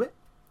committed to it.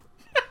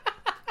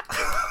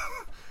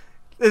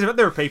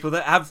 There are people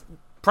that have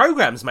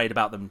programs made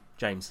about them,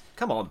 James.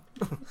 Come on.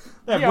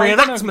 They're Yeah, I don't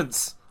know-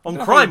 reenactments on I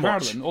don't Crime feel proud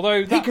of Watch. them, although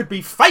He that, could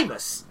be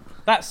famous.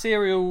 that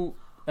serial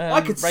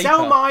I could raper,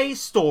 sell my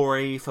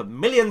story for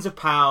millions of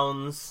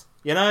pounds,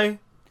 you know? Yeah,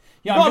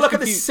 You've got to I'm look just at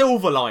the confused-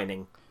 silver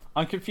lining.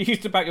 I'm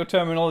confused about your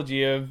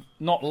terminology of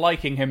not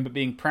liking him but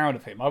being proud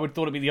of him. I would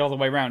thought it'd be the other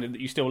way around, in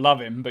that you still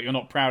love him but you're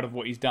not proud of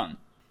what he's done.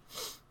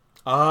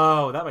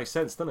 Oh, that makes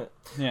sense, doesn't it?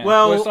 Yeah.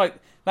 Well, it's like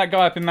that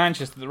guy up in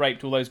Manchester that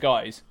raped all those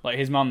guys. Like,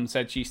 his mum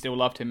said she still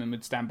loved him and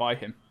would stand by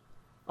him.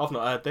 I've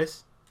not heard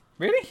this.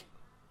 Really? It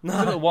was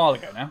a little while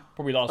ago now,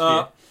 probably last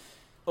year.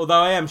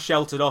 Although I am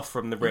sheltered off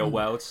from the real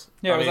world.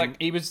 Yeah, I it was mean,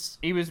 like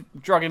he was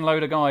drugging a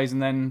load of guys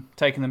and then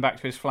taking them back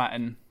to his flat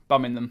and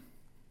bumming them.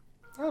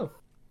 Oh.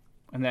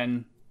 And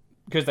then,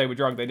 because they were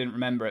drugged, they didn't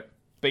remember it.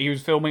 But he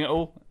was filming it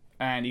all,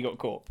 and he got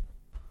caught.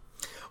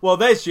 Well,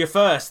 there's your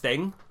first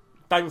thing.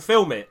 Don't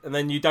film it, and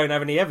then you don't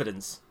have any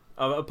evidence.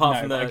 Apart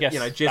from but I the, guess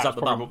jizz that's up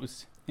the probably bum. what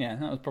was, yeah,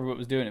 that was probably what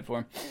was doing it for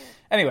him.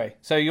 Anyway,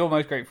 so you're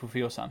most grateful for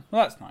your son.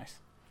 Well, that's nice.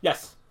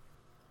 Yes.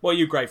 What are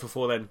you grateful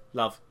for then,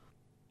 love?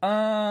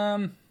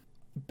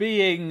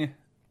 Being,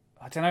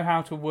 I don't know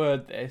how to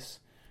word this,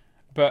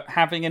 but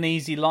having an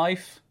easy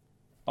life.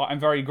 I'm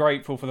very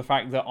grateful for the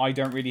fact that I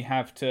don't really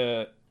have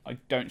to, I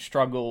don't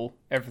struggle,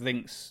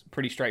 everything's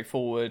pretty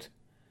straightforward.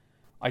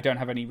 I don't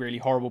have any really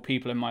horrible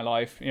people in my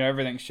life. You know,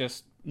 everything's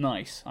just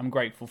nice. I'm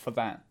grateful for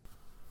that.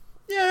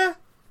 Yeah,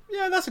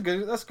 that's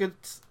good.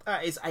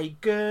 That is a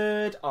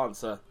good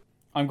answer.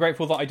 I'm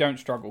grateful that I don't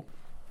struggle.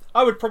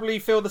 I would probably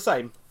feel the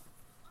same.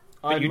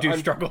 But you do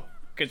struggle,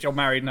 because you're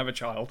married and have a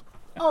child.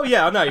 Oh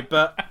yeah, I know,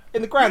 but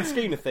in the grand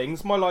scheme of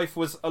things, my life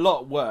was a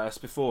lot worse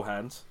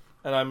beforehand,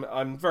 and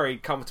I'm very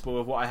comfortable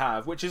with what I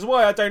have, which is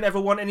why I don't ever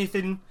want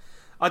anything.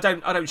 I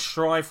don't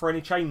strive for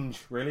any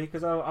change really,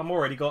 because I'm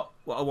already got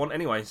what I want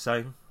anyway.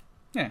 So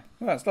Yeah,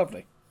 well, that's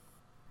lovely.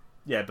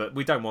 yeah, but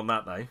we don't want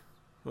that though. We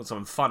want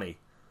something funny,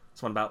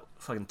 something about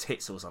fucking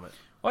tits or something.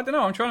 Well, I don't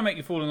know, I'm trying to make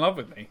you fall in love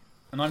with me.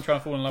 And I'm trying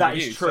to fall in love That with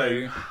is you.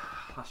 true. So,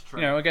 That's true.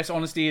 you know, I guess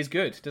honesty is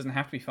good. It doesn't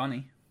have to be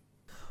funny.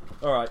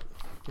 All right.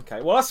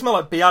 Okay. Well, I smell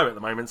like BO at the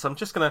moment, so I'm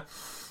just gonna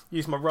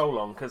use my roll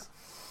on because,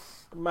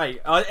 mate,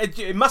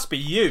 it must be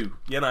you.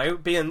 You know,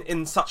 being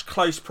in such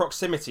close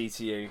proximity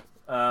to you.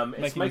 It's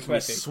Making you making me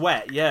sweaty.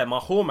 sweat. Yeah, my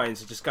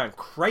hormones are just going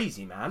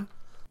crazy, man.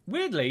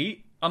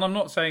 Weirdly, and I'm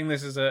not saying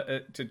this as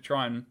to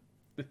try and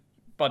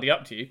buddy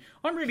up to you,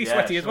 I'm really Yeah,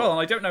 sweaty as sure. well, and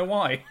I don't know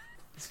why.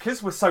 It's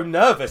because we're so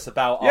nervous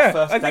about our Yeah,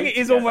 first I think date it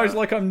is together. almost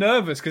like I'm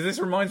nervous, because this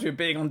reminds me of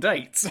being on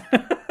dates.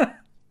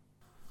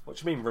 What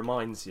do you mean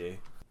reminds you?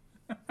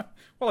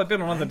 Well, I've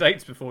been on other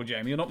dates before,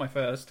 Jamie. You're not my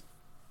first.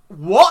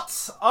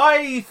 What?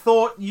 I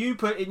thought you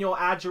put in your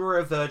ad you were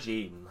a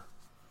virgin.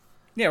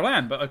 Yeah, well, I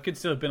am, but I could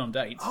still have been on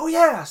dates. Oh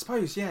yeah, I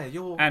suppose. Yeah,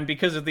 you're. And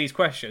because of these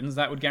questions,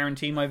 that would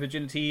guarantee my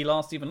virginity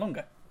lasts even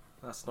longer.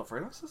 That's not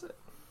very nice, is it?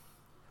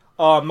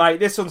 Oh, mate,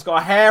 this one's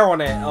got a hair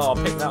on it. Oh, I'll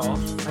pick that off.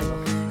 Hang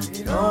on.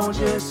 It all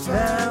just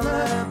fell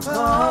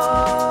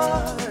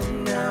apart.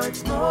 Now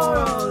it's more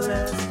or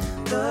less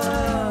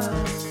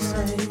the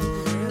same.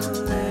 A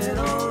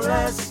little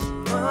less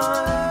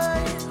my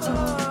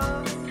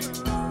heart.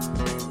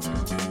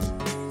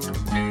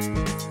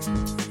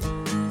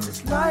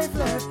 This life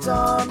left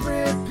on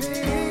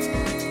repeat.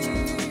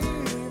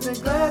 The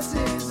glass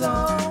is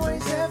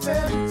always half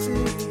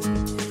empty.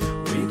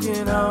 We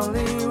can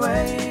only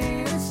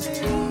wait to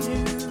see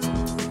you.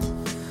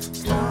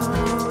 Start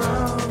all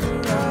around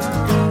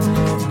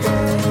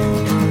again.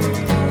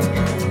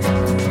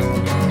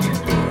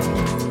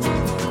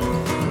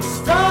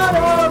 Start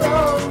all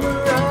over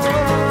again.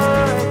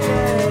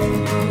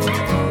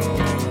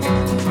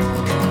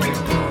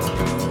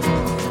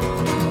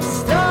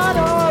 Start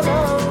all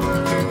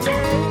over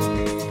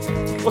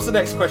again. What's the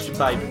next question,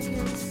 baby?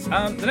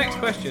 The next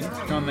question, to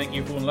try and make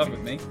you fall in love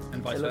with me,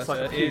 and vice It looks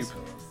versa, like a cube. is...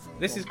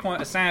 This is quite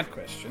a sad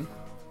question,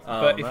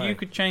 Oh, but if no. you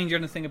could change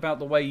anything about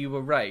the way you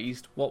were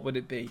raised, what would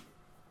it be?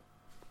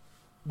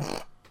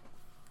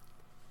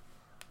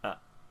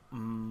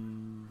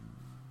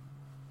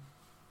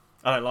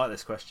 I don't like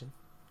this question.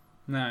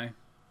 No.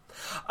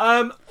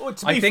 Well,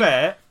 to I be think-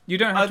 fair, You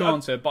don't have to I-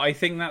 answer, but I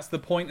think that's the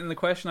point in the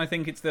question. I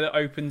think it's that it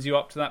opens you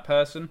up to that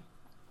person.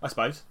 I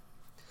suppose.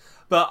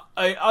 But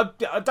I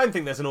don't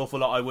think there's an awful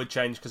lot I would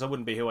change because I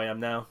wouldn't be who I am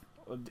now.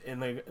 In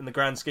the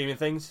grand scheme of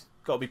things,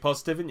 got to be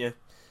positive, haven't you?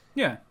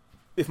 Yeah.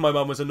 If my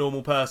mum was a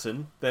normal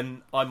person,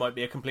 then I might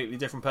be a completely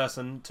different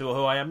person to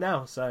who I am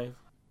now. So,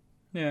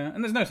 Yeah,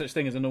 and there's no such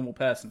thing as a normal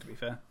person, to be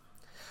fair.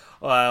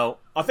 well,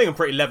 I think I'm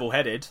pretty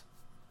level-headed.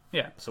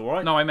 Yeah. It's all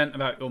right. No, I meant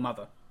about your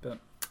mother, but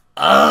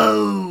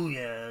Oh,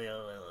 yeah.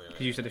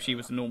 because you said if she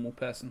was a normal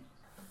person.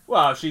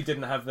 Well, she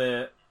didn't have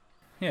the.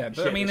 Yeah, but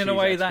Shit I mean, that in a she's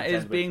way, actually that is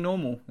contend with. being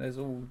normal. There's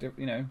all,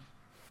 you know.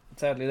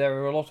 Sadly, there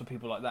are a lot of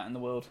people like that in the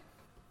world.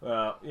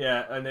 Well,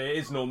 yeah, and it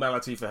is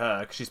normality for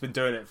her because she's been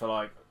doing it for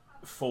like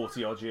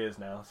 40 odd years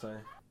now. So.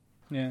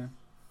 Yeah.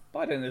 But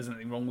I don't think there's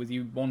anything wrong with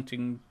you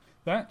wanting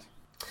that.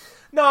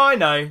 No, I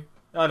know,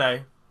 and I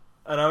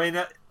mean,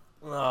 it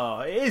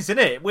is, isn't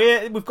it?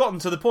 We've gotten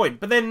to the point,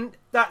 but then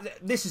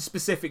this is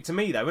specific to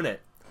me, though, isn't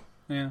it?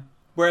 Yeah.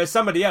 Whereas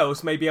somebody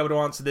else may be able to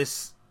answer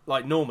this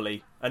like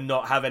normally and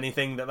not have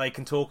anything that they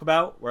can talk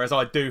about. Whereas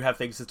I do have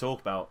things to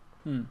talk about.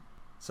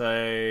 So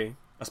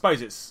I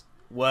suppose it's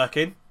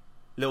working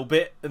a little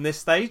bit in this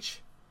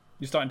stage.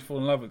 You're starting to fall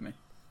in love with me.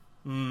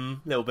 A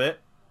little bit.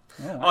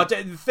 Oh, wow.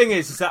 The thing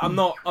is that I'm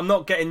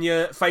not getting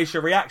your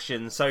facial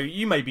reaction. So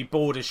you may be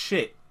bored as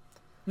shit.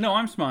 No,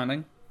 I'm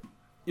smiling.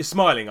 You're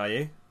smiling, are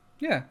you?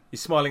 Yeah. You're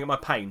smiling at my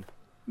pain.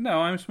 No,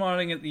 I'm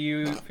smiling at that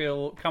you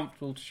feel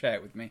comfortable to share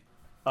it with me.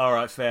 All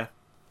right, fair.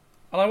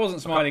 And I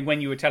wasn't smiling when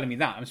you were telling me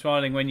that. I'm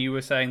smiling when you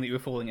were saying that you were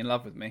falling in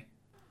love with me.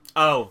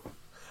 Oh.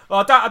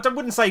 Well, I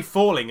wouldn't say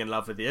falling in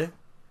love with you.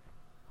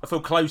 I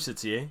feel closer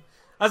to you.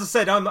 As I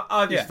said,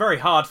 it's very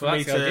hard for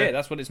me that's the to... idea.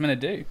 That's what it's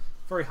meant to do.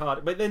 Very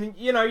hard. But then,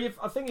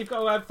 I think you've got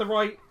to have the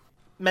right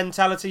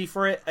mentality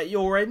for it at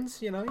your end,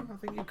 I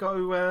think you've got to...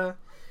 you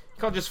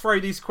can't just throw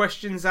these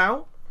questions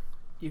out.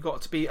 You've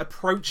got to be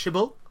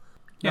approachable.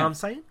 You know what I'm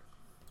saying?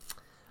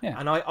 Yeah.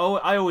 And I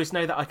always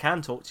know that I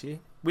can talk to you.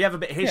 We have a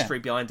bit of history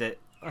behind it.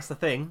 That's the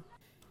thing.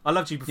 I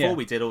loved you before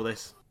we did all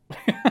this.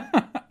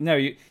 No,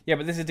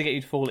 but this is to get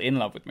you to fall in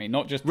love with me,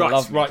 not just to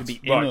love me, to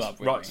be in love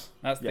with me.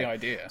 That's the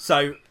idea.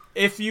 So,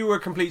 if you were a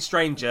complete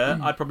stranger,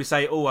 I'd probably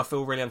say, I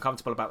feel really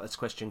uncomfortable about this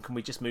question. Can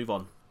we just move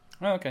on?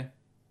 Oh, okay.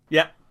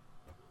 Yeah.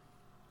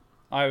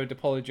 I would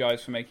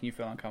apologise for making you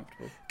feel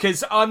uncomfortable.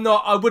 Because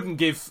I wouldn't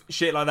give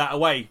shit like that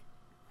away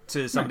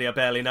to somebody I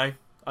barely know.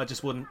 I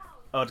just wouldn't.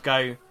 I'd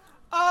go,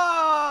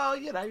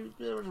 and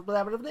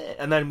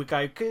then we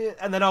go,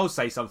 and then I'll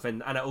say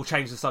something, and it'll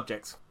change the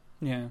subject.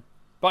 Yeah.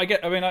 But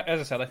as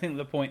I said, I think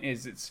the point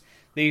is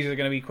these are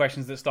going to be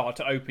questions that start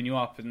to open you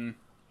up, and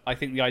I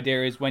think the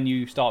idea is when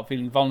you start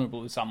feeling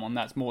vulnerable with someone,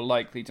 that's more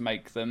likely to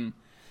make them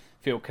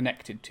feel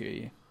connected to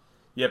you.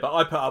 Yeah, but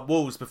I put up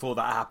walls before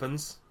that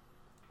happens.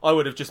 I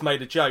would have just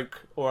made a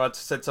joke, or I'd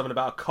said something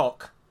about a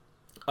cock.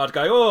 I'd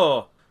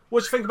go, what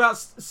do you think about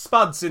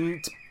spuds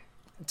in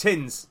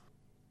tins?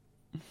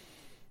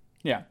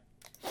 Yeah.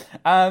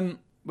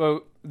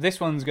 Well, this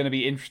one's going to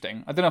be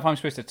interesting. I don't know if I'm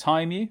supposed to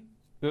time you,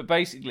 but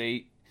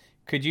basically,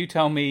 could you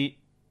tell me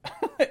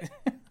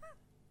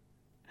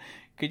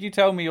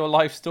your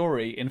life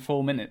story in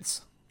 4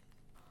 minutes?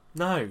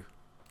 No.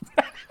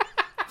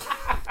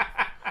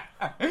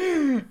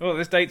 Well,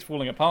 this date's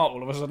falling apart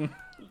all of a sudden.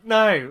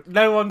 No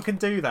one can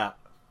do that.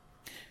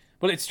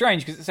 Well, it's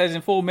strange because it says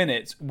in 4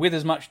 minutes with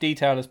as much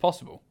detail as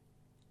possible.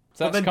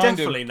 So that's then kind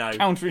definitely of no.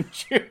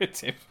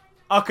 counterintuitive.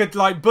 I could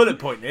bullet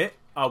point it.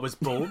 I was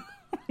born.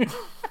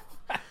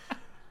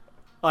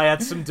 I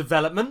had some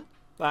development.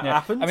 That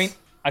happened. I mean,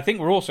 I think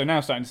we're also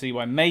now starting to see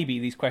why maybe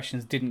these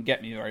questions didn't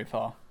get me very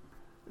far.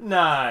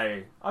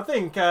 No, I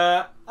think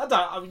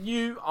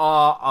you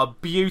are a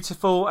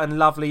beautiful and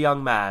lovely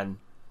young man,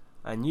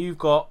 and you've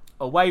got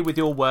a way with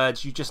your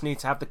words. You just need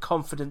to have the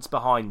confidence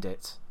behind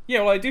it.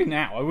 Yeah, well, I do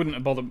now. I wouldn't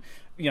have bothered.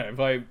 If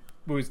I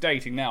was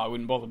dating now, I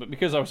wouldn't bother. But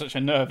because I was such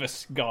a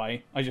nervous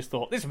guy, I just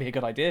thought this would be a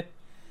good idea.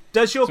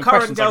 Does your Some current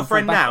questions I can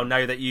girlfriend fall back now on.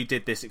 know that you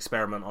did this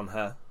experiment on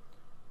her?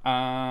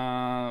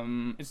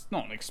 It's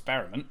not an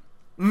experiment.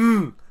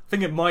 I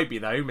think it might be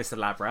though, Mr.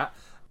 Labrat.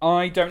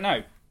 I don't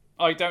know.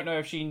 I don't know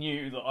if she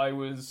knew that I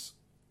was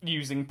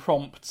using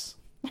prompts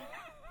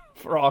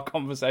for our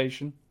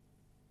conversation.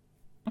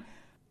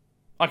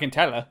 I can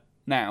tell her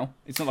now.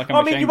 It's not like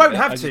I'm ashamed you won't of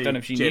it. have I to, just don't know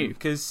if she Jim, knew.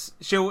 because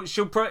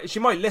she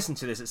might listen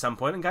to this at some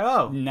point and go,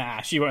 "Oh,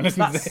 Nah, she won't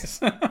listen to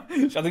this.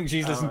 I think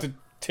she's listened to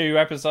 2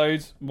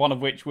 episodes, one of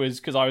which was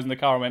because I was in the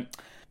car and went, do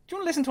you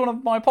want to listen to one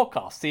of my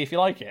podcasts, see if you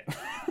like it?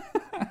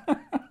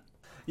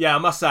 yeah." I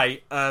must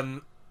say,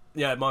 my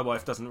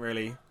wife doesn't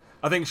really.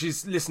 I think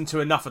she's listened to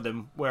enough of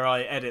them where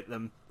I edit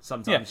them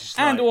sometimes. Yeah. She's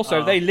And like,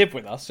 also, "Oh." they live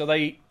with us, so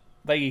they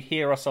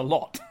hear us a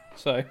lot.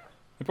 So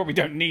they probably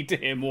don't need to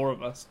hear more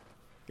of us.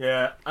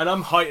 Yeah, and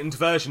I'm a heightened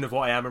version of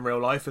what I am in real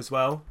life as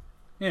well.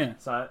 Yeah.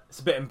 So it's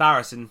a bit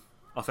embarrassing,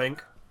 I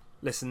think,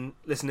 listening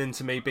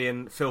to me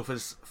being filth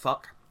as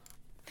fuck.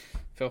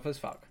 Filth as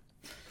fuck.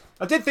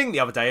 I did think the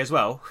other day as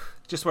well,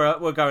 just where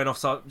we're going off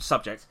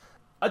subject,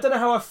 I don't know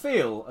how I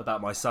feel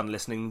about my son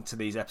listening to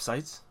these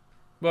episodes.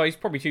 Well, he's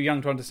probably too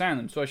young to understand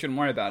them, so I shouldn't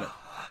worry about it.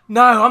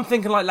 No, I'm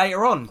thinking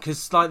later on,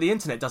 because the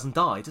internet doesn't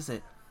die, does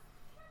it?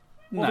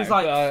 No, if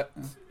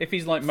he's if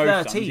he's like most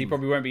sons, 13. he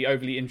probably won't be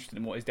overly interested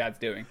in what his dad's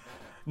doing.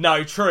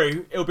 No,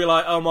 true. It'll be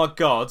like, oh my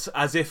god,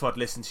 as if I'd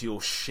listen to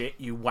your shit,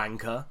 you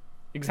wanker.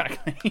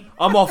 Exactly.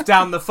 I'm off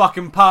down the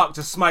fucking park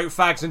to smoke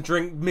fags and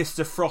drink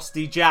Mr.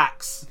 Frosty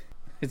Jacks.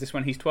 Is this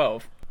when he's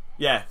 12?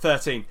 Yeah,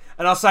 13.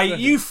 And I'll say,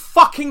 you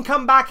fucking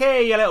come back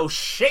here, you little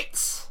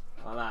shits.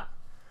 Like that.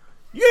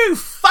 You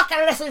fucking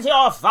listen to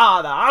your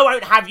father. I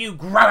won't have you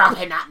grow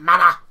up in that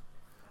manner.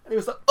 And he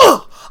was like,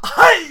 oh,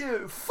 I hate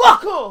you.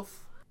 Fuck off.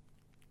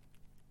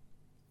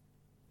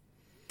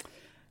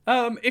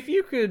 If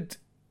you could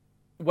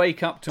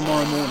wake up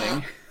tomorrow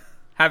morning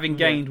having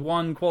gained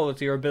one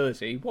quality or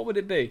ability, what would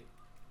it be?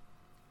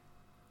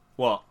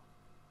 What?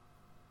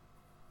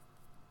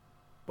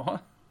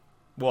 What?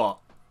 What?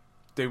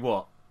 Do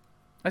what?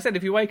 I said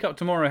if you wake up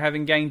tomorrow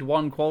having gained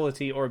one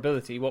quality or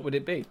ability, what would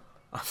it be?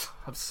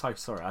 I'm so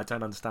sorry. I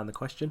don't understand the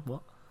question.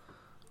 What?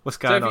 What's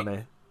going if on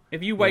here?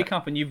 If you wake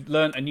up and you've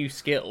learnt a new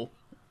skill,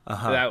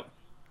 without,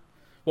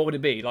 what would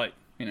it be? Like,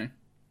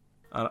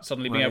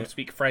 suddenly being able to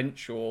speak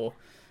French or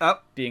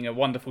being a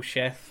wonderful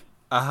chef.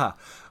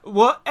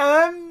 What?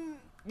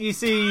 You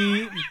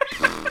see,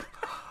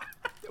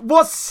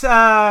 what's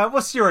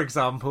your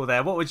example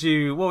there? What would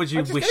you wish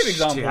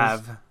to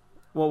have?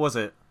 What was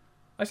it?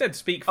 I said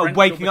speak French.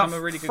 Waking or up become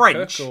a really good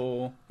French. Cook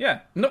or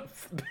not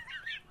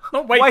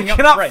waking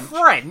up French.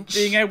 French.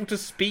 Being able to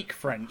speak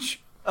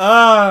French.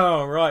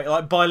 Oh right,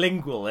 like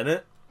bilingual,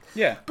 innit?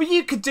 Yeah. But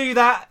you could do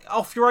that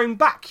off your own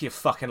back, you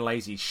fucking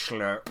lazy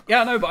schlurp.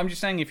 Yeah, I know, but I'm just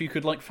saying if you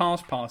could like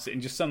fast pass it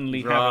and just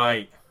suddenly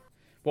have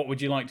what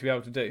would you like to be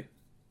able to do?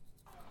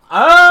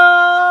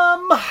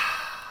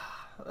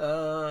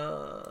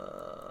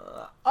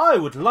 I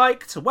would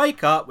like to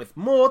wake up with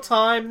more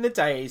time in the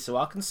day so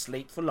I can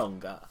sleep for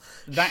longer.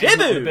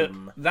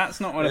 That's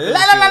not what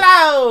La la la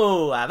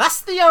la!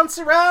 That's the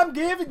answer I'm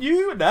giving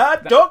you, and I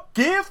don't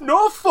give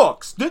no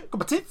fucks. Look at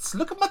my tits.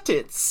 Look at my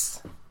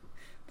tits.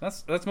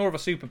 That's more of a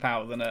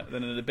superpower than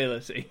an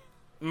ability.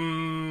 I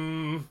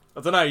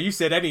don't know. You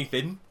said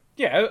anything.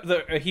 Yeah,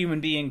 that a human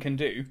being can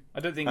do.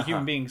 I don't think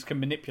human beings can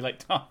manipulate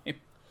time.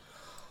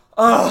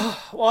 Well,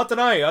 I don't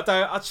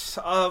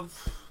know.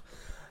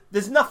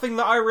 There's nothing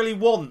that I really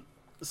want,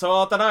 so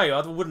I don't know.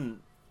 I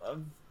wouldn't.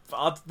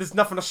 There's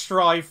nothing to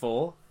strive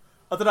for.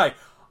 I don't know.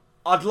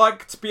 I'd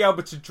like to be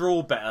able to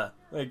draw better.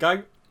 There you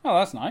go. Oh,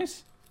 that's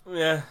nice.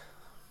 Yeah.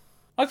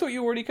 I thought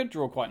you already could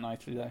draw quite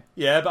nicely, though.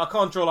 Yeah, but I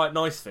can't draw like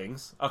nice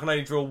things. I can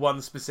only draw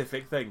one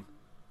specific thing.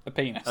 A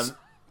penis.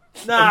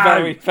 No. A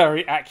very,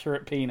 very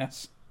accurate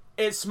penis.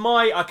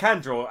 I can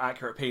draw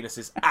accurate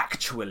penises,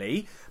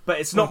 actually,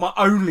 but it's not my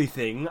only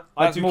thing.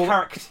 I do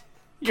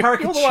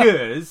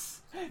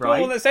caricatures. You're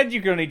the one that said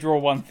you could only draw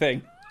one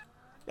thing.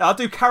 Yeah, I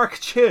do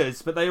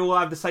caricatures, but they all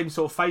have the same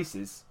sort of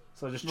faces.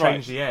 So I just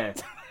change the air.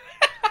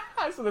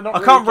 So they're not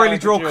I can't really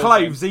draw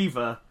clothes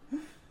either.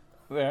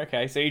 Yeah,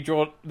 okay, so you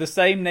draw the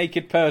same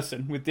naked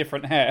person with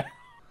different hair.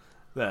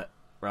 That,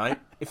 right?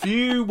 If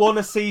you want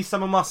to see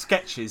some of my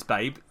sketches,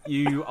 babe,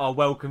 you are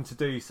welcome to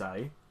do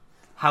so.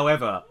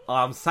 However,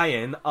 I'm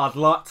saying I'd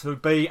like to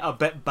be a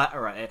bit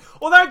better at it.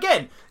 Although,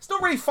 again, it's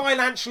not really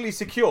financially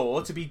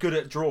secure to be good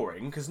at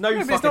drawing, because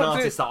no fucking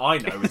artist that I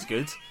know is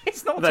good.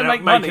 It's not to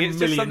make money, it's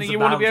just something you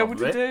want to be able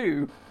to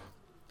do.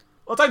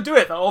 Well, don't do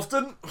it that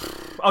often.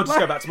 I'll just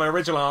go back to my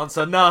original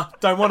answer. Nah,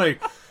 don't want to.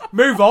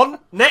 Move on.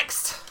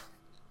 Next.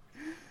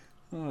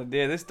 Oh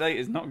dear, this date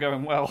is not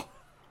going well.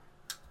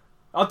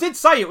 I did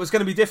say it was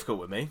going to be difficult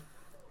with me.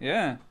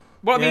 Yeah.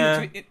 Well,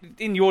 I mean,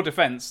 in your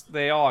defence,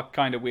 they are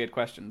kind of weird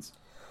questions.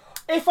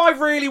 If I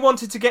really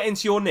wanted to get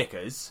into your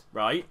knickers,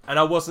 right, and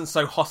I wasn't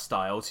so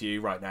hostile to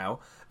you right now,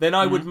 then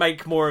I would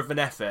make more of an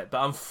effort.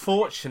 But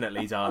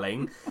unfortunately,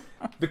 darling,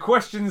 the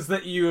questions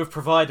that you have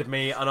provided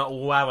me are not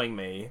wowing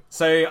me.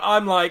 So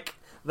I'm like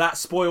that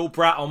spoiled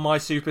brat on My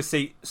Super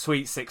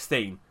Sweet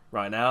 16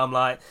 right now. I'm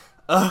like,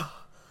 ugh,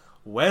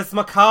 where's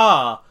my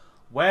car?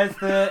 Where's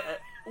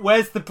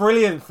the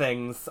brilliant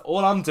things?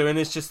 All I'm doing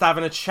is just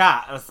having a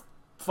chat. It's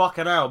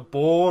fucking hell,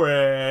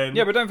 boring.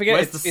 Yeah, but don't forget,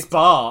 where's the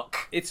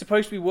spark? It's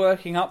supposed to be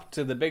working up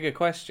to the bigger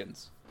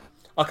questions.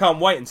 I can't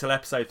wait until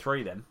episode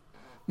 3 then.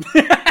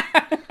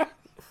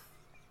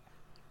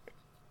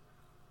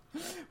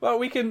 Well,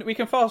 we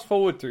can fast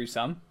forward through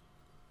some.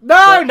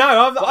 I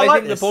I like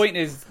think this. the point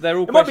is they're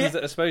all questions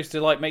that are supposed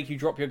to like make you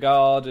drop your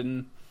guard,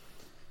 and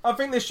I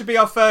think this should be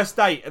our first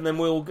date, and then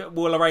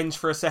we'll arrange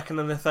for a second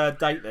and a third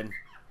date then.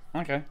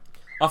 okay.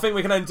 I think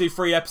we can only do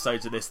 3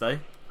 episodes of this though.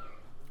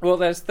 Well,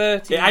 there's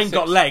 30. It ain't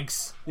got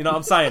legs. You know what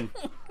I'm saying?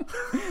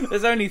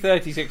 There's only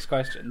 36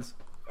 questions.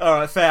 All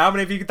right, fair. How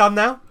many have you done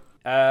now?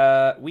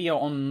 We are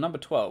on number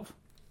 12.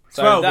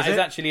 So 12, that is is it?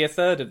 actually a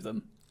third of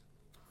them.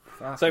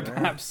 So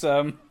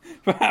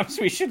perhaps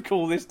we should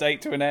call this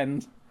date to an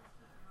end.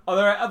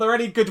 Are there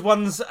any good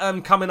ones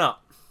coming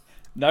up?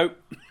 Nope.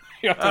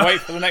 You have to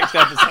wait for the next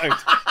episode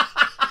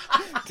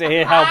to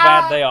hear how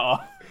bad they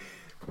are.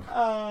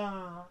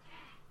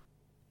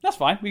 That's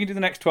fine. We can do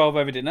the next 12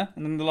 over dinner,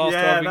 and then the last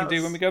 12 we can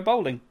do when we go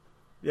bowling.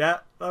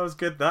 Yeah, that was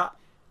good, that.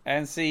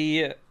 And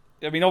see,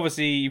 I mean,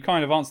 obviously, you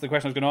kind of answered the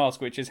question I was going to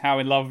ask, which is how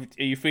in love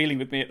are you feeling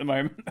with me at the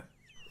moment?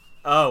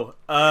 Oh,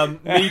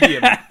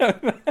 medium.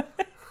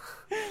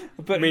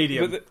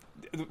 Medium.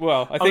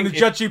 Well, I I'm think going to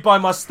judge you by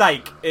my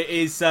steak. It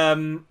is, I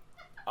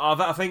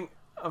think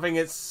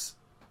it's...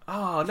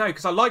 Oh, no,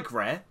 because I like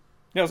rare.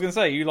 Yeah, I was going to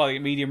say, you like it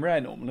medium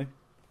rare normally.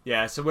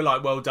 Yeah, so we're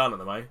like well done at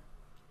the moment.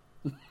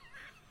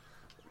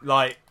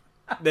 Like,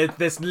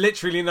 there's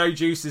literally no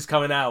juices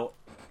coming out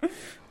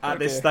at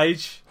this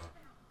stage.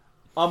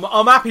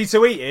 I'm happy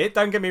to eat it,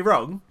 don't get me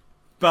wrong,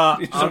 but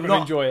You're just not going to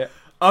enjoy it.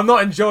 I'm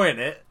not enjoying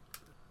it.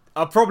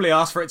 I'll probably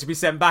ask for it to be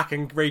sent back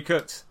and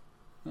recooked.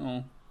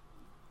 Oh.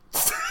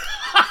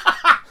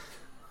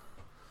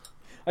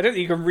 I don't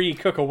think you can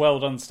recook a well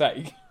done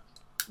steak.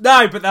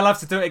 No, but they'll have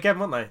to do it again,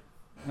 won't they?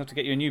 They'll have to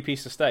get you a new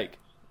piece of steak.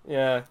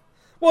 Yeah.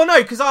 Well,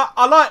 no, because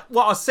I like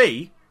what I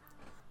see,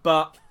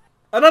 but...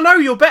 And I know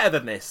you're better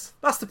than this.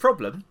 That's the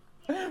problem.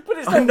 But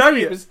it's I not know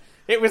me. you.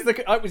 It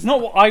was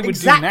not what I would do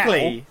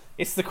Exactly. now.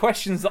 It's the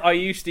questions that I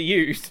used to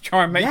use to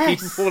try and make Yes.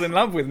 people fall in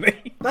love with me.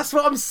 That's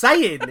what I'm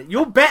saying.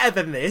 You're better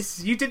than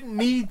this. You didn't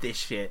need this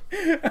shit.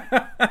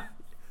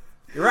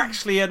 You're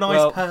actually a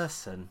nice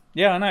person.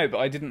 Yeah, I know, but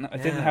I didn't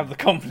Yeah. have the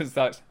confidence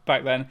that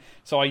back then,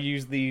 so I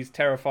used these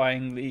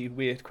terrifyingly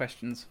weird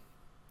questions.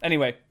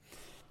 Anyway,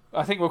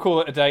 I think we'll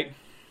call it a date.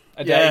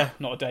 A day, Yeah.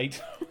 not a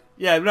date.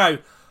 Yeah, no.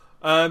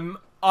 I'm.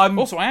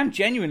 Also, I am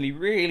genuinely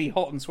really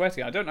hot and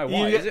sweaty. I don't know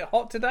why. You- Is it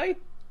hot today?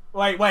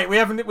 Wait. We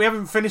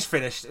haven't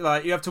finished.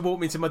 Like, you have to walk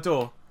me to my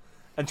door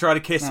and try to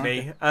kiss me,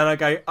 okay. and I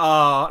go,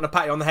 ah, and I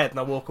pat you on the head, and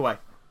I walk away.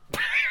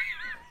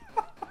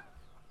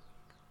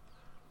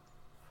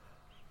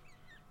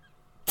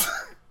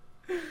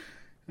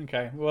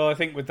 Okay, well, I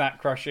think with that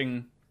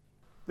crushing...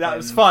 That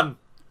was fun.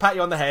 Pat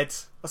you on the head.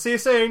 I'll see you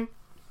soon.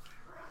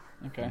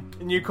 Okay.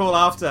 And you call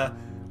after.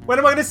 When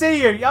am I going to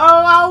see you?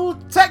 Oh, I'll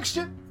text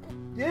you.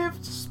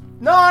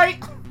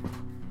 Night.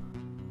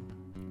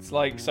 It's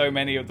like so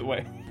many of the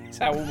way. It's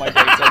how all my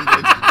dates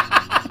ended.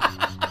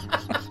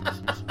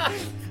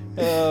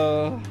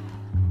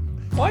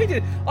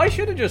 I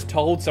should have just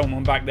told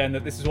someone back then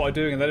that this is what I'm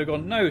doing, and they'd have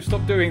gone, no,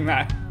 stop doing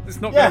that. It's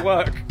not Yeah.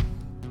 going to work.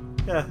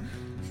 Yeah.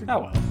 Oh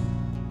well.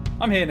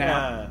 I'm here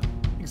now.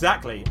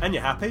 Exactly. And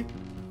you're happy?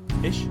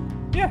 Ish.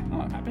 Yeah,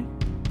 oh, I'm happy.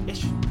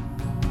 Ish.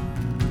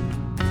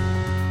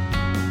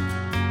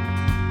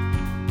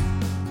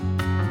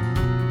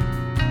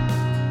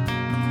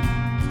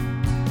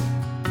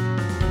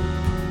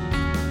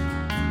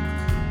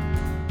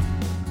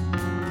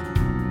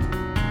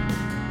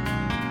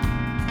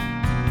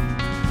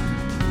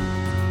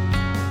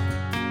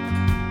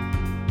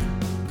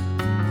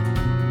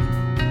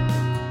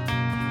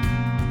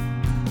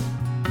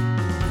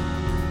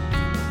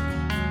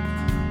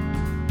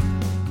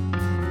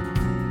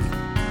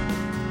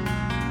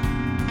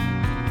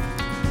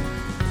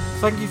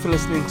 Thank you for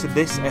listening to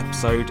this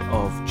episode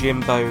of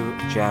Jimbo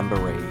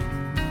Jamboree.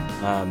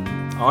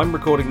 I'm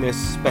recording this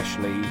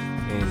specially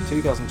in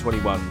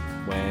 2021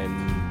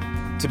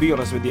 when, to be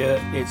honest with you,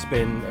 it's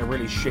been a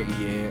really shitty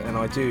year, and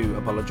I do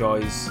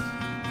apologise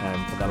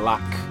for the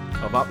lack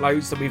of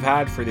uploads that we've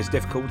had through this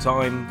difficult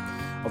time.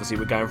 Obviously,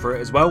 we're going through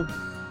it as well.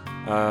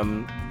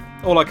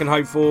 All I can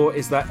hope for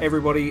is that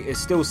everybody is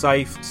still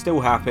safe,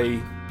 still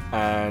happy,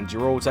 and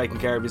you're all taking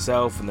care of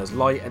yourself, and there's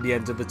light at the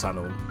end of the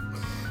tunnel.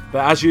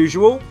 But as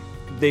usual,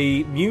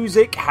 the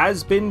music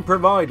has been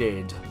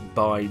provided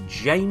by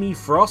Jamie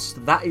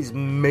Frost. That is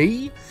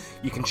me.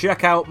 You can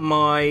check out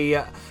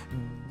my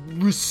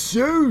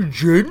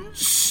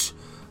Resurgence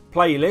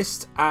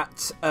playlist at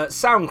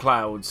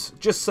SoundCloud.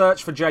 Just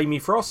search for Jamie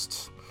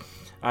Frost.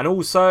 And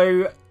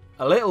also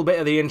a little bit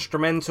of the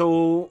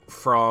instrumental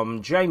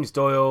from James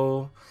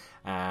Doyle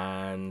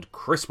and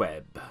Chris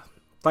Webb.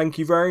 Thank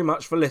you very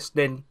much for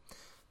listening.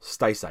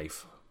 Stay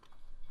safe.